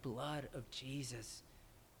by the blood of Jesus.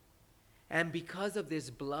 And because of this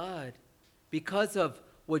blood, because of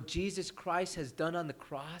what Jesus Christ has done on the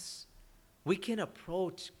cross, we can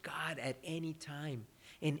approach God at any time,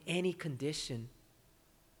 in any condition.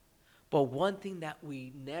 But one thing that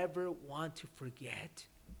we never want to forget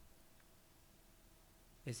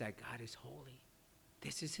is that God is holy.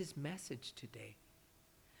 This is his message today.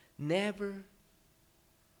 Never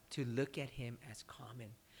to look at him as common.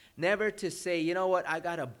 Never to say, you know what, I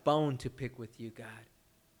got a bone to pick with you, God.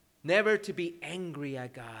 Never to be angry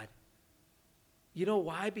at God. You know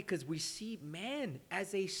why? Because we see man,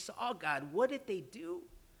 as they saw God, what did they do?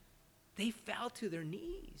 They fell to their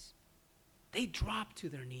knees. They dropped to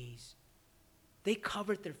their knees. They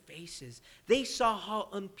covered their faces. They saw how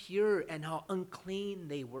impure and how unclean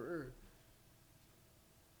they were.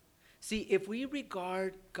 See, if we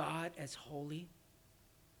regard God as holy,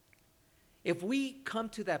 if we come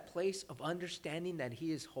to that place of understanding that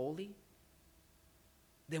he is holy,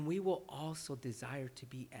 then we will also desire to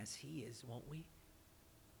be as he is, won't we?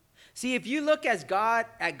 See, if you look at God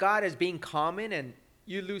as being common and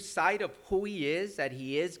you lose sight of who he is, that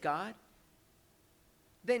he is God,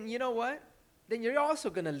 then you know what? Then you're also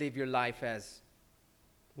going to live your life as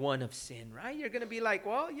one of sin, right? You're going to be like,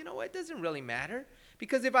 well, you know what? It doesn't really matter.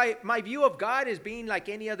 Because if my view of God is being like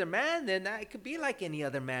any other man, then I could be like any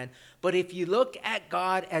other man. But if you look at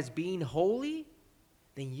God as being holy,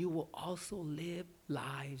 then you will also live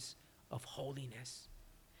lives of holiness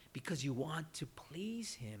because you want to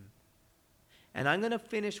please him. And I'm going to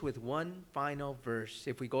finish with one final verse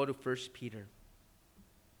if we go to 1 Peter.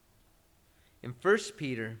 In 1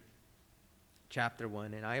 Peter chapter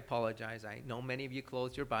 1, and I apologize, I know many of you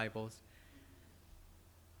closed your Bibles,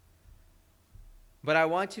 but I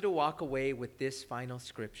want you to walk away with this final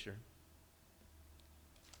scripture.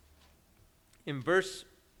 In verse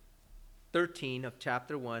 13 of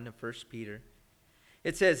chapter 1 of 1 Peter,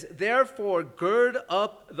 it says, "Therefore gird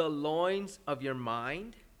up the loins of your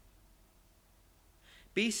mind,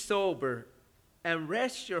 be sober, and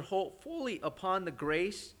rest your hope fully upon the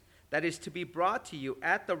grace that is to be brought to you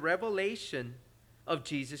at the revelation of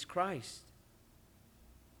Jesus Christ.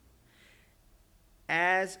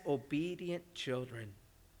 As obedient children,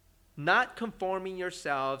 not conforming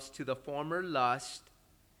yourselves to the former lust,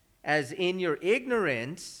 as in your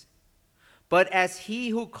ignorance, but as he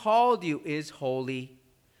who called you is holy,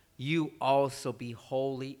 you also be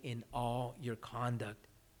holy in all your conduct.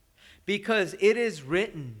 Because it is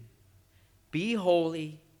written, be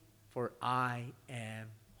holy, for I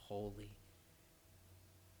am holy."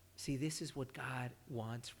 See, this is what God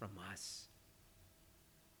wants from us.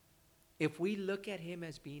 If we look at him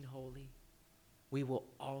as being holy, we will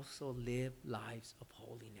also live lives of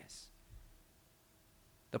holiness.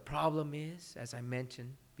 The problem is, as I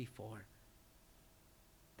mentioned before,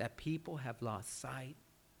 that people have lost sight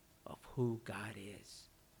of who God is.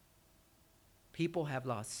 People have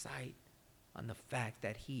lost sight on the fact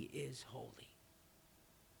that he is holy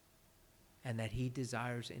and that he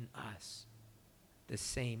desires in us the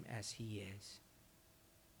same as he is.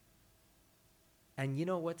 And you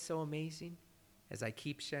know what's so amazing? As I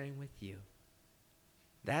keep sharing with you,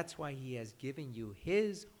 that's why he has given you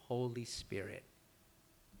his Holy Spirit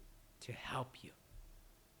to help you,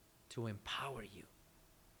 to empower you,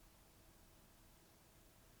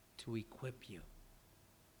 to equip you,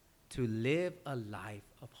 to live a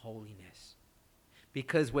life of holiness.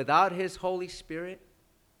 Because without his Holy Spirit,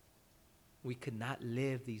 we could not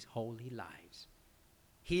live these holy lives.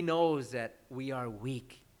 He knows that we are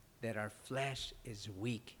weak, that our flesh is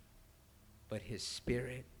weak, but his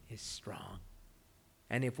Spirit is strong.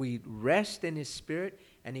 And if we rest in his Spirit,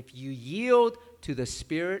 and if you yield to the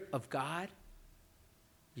Spirit of God,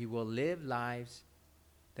 you will live lives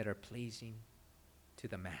that are pleasing to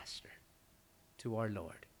the Master, to our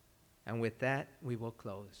Lord. And with that, we will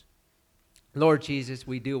close. Lord Jesus,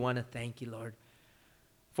 we do want to thank you, Lord,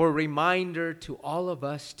 for a reminder to all of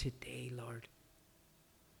us today, Lord,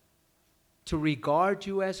 to regard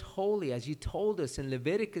you as holy, as you told us in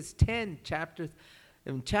Leviticus 10, chapter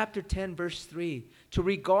 10, verse 3, to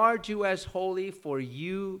regard you as holy, for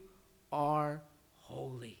you are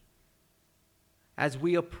holy. As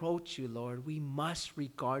we approach you, Lord, we must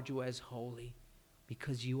regard you as holy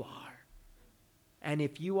because you are. And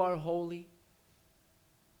if you are holy,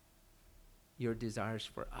 your desires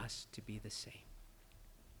for us to be the same.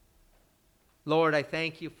 Lord, I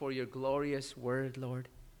thank you for your glorious word, Lord.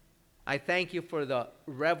 I thank you for the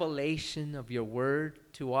revelation of your word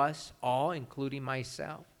to us all, including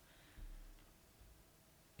myself.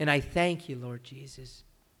 And I thank you, Lord Jesus,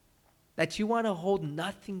 that you want to hold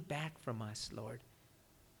nothing back from us, Lord.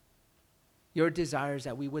 Your desire is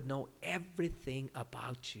that we would know everything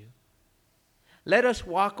about you. Let us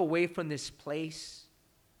walk away from this place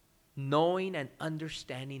knowing and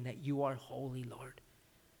understanding that you are holy, Lord.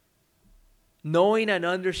 Knowing and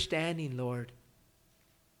understanding, Lord,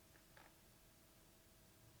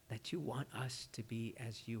 that you want us to be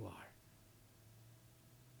as you are.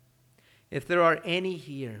 If there are any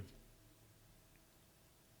here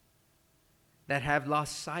that have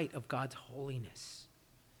lost sight of God's holiness,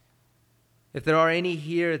 if there are any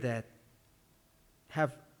here that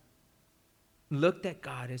have looked at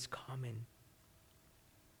God as common,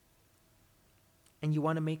 and you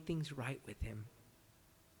want to make things right with him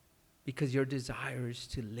because your desire is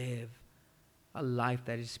to live a life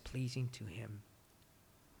that is pleasing to him,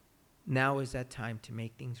 now is that time to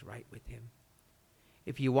make things right with him.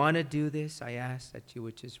 If you want to do this, I ask that you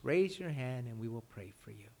would just raise your hand and we will pray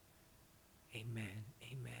for you. Amen,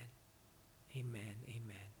 amen, amen,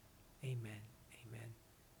 amen, amen, amen.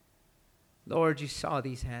 Lord, you saw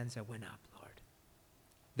these hands that went up, Lord.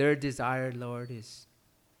 Their desire, Lord, is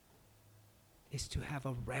to have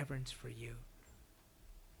a reverence for you.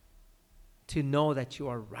 To know that you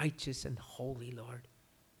are righteous and holy, Lord.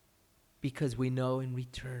 Because we know in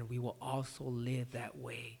return we will also live that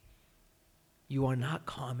way. You are not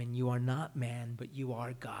common, you are not man, but you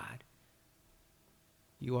are God.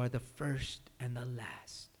 You are the first and the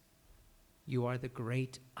last. You are the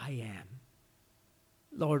great I am.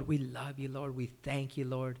 Lord, we love you, Lord. We thank you,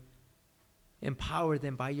 Lord. Empower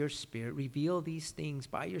them by your Spirit. Reveal these things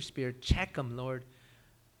by your Spirit. Check them, Lord,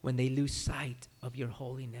 when they lose sight of your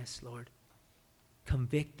holiness, Lord.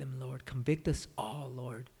 Convict them, Lord. Convict us all,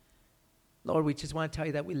 Lord. Lord, we just want to tell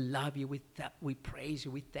you that we love you. We praise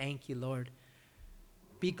you. We thank you, Lord.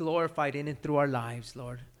 Be glorified in and through our lives,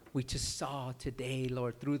 Lord. We just saw today,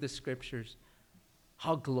 Lord, through the scriptures,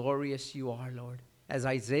 how glorious you are, Lord. As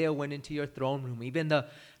Isaiah went into your throne room, even the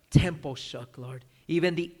temple shook, Lord.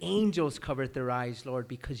 Even the angels covered their eyes, Lord,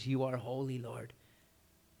 because you are holy, Lord.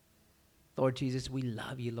 Lord Jesus, we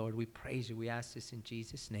love you, Lord. We praise you. We ask this in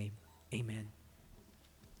Jesus' name. Amen.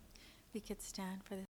 We could stand for the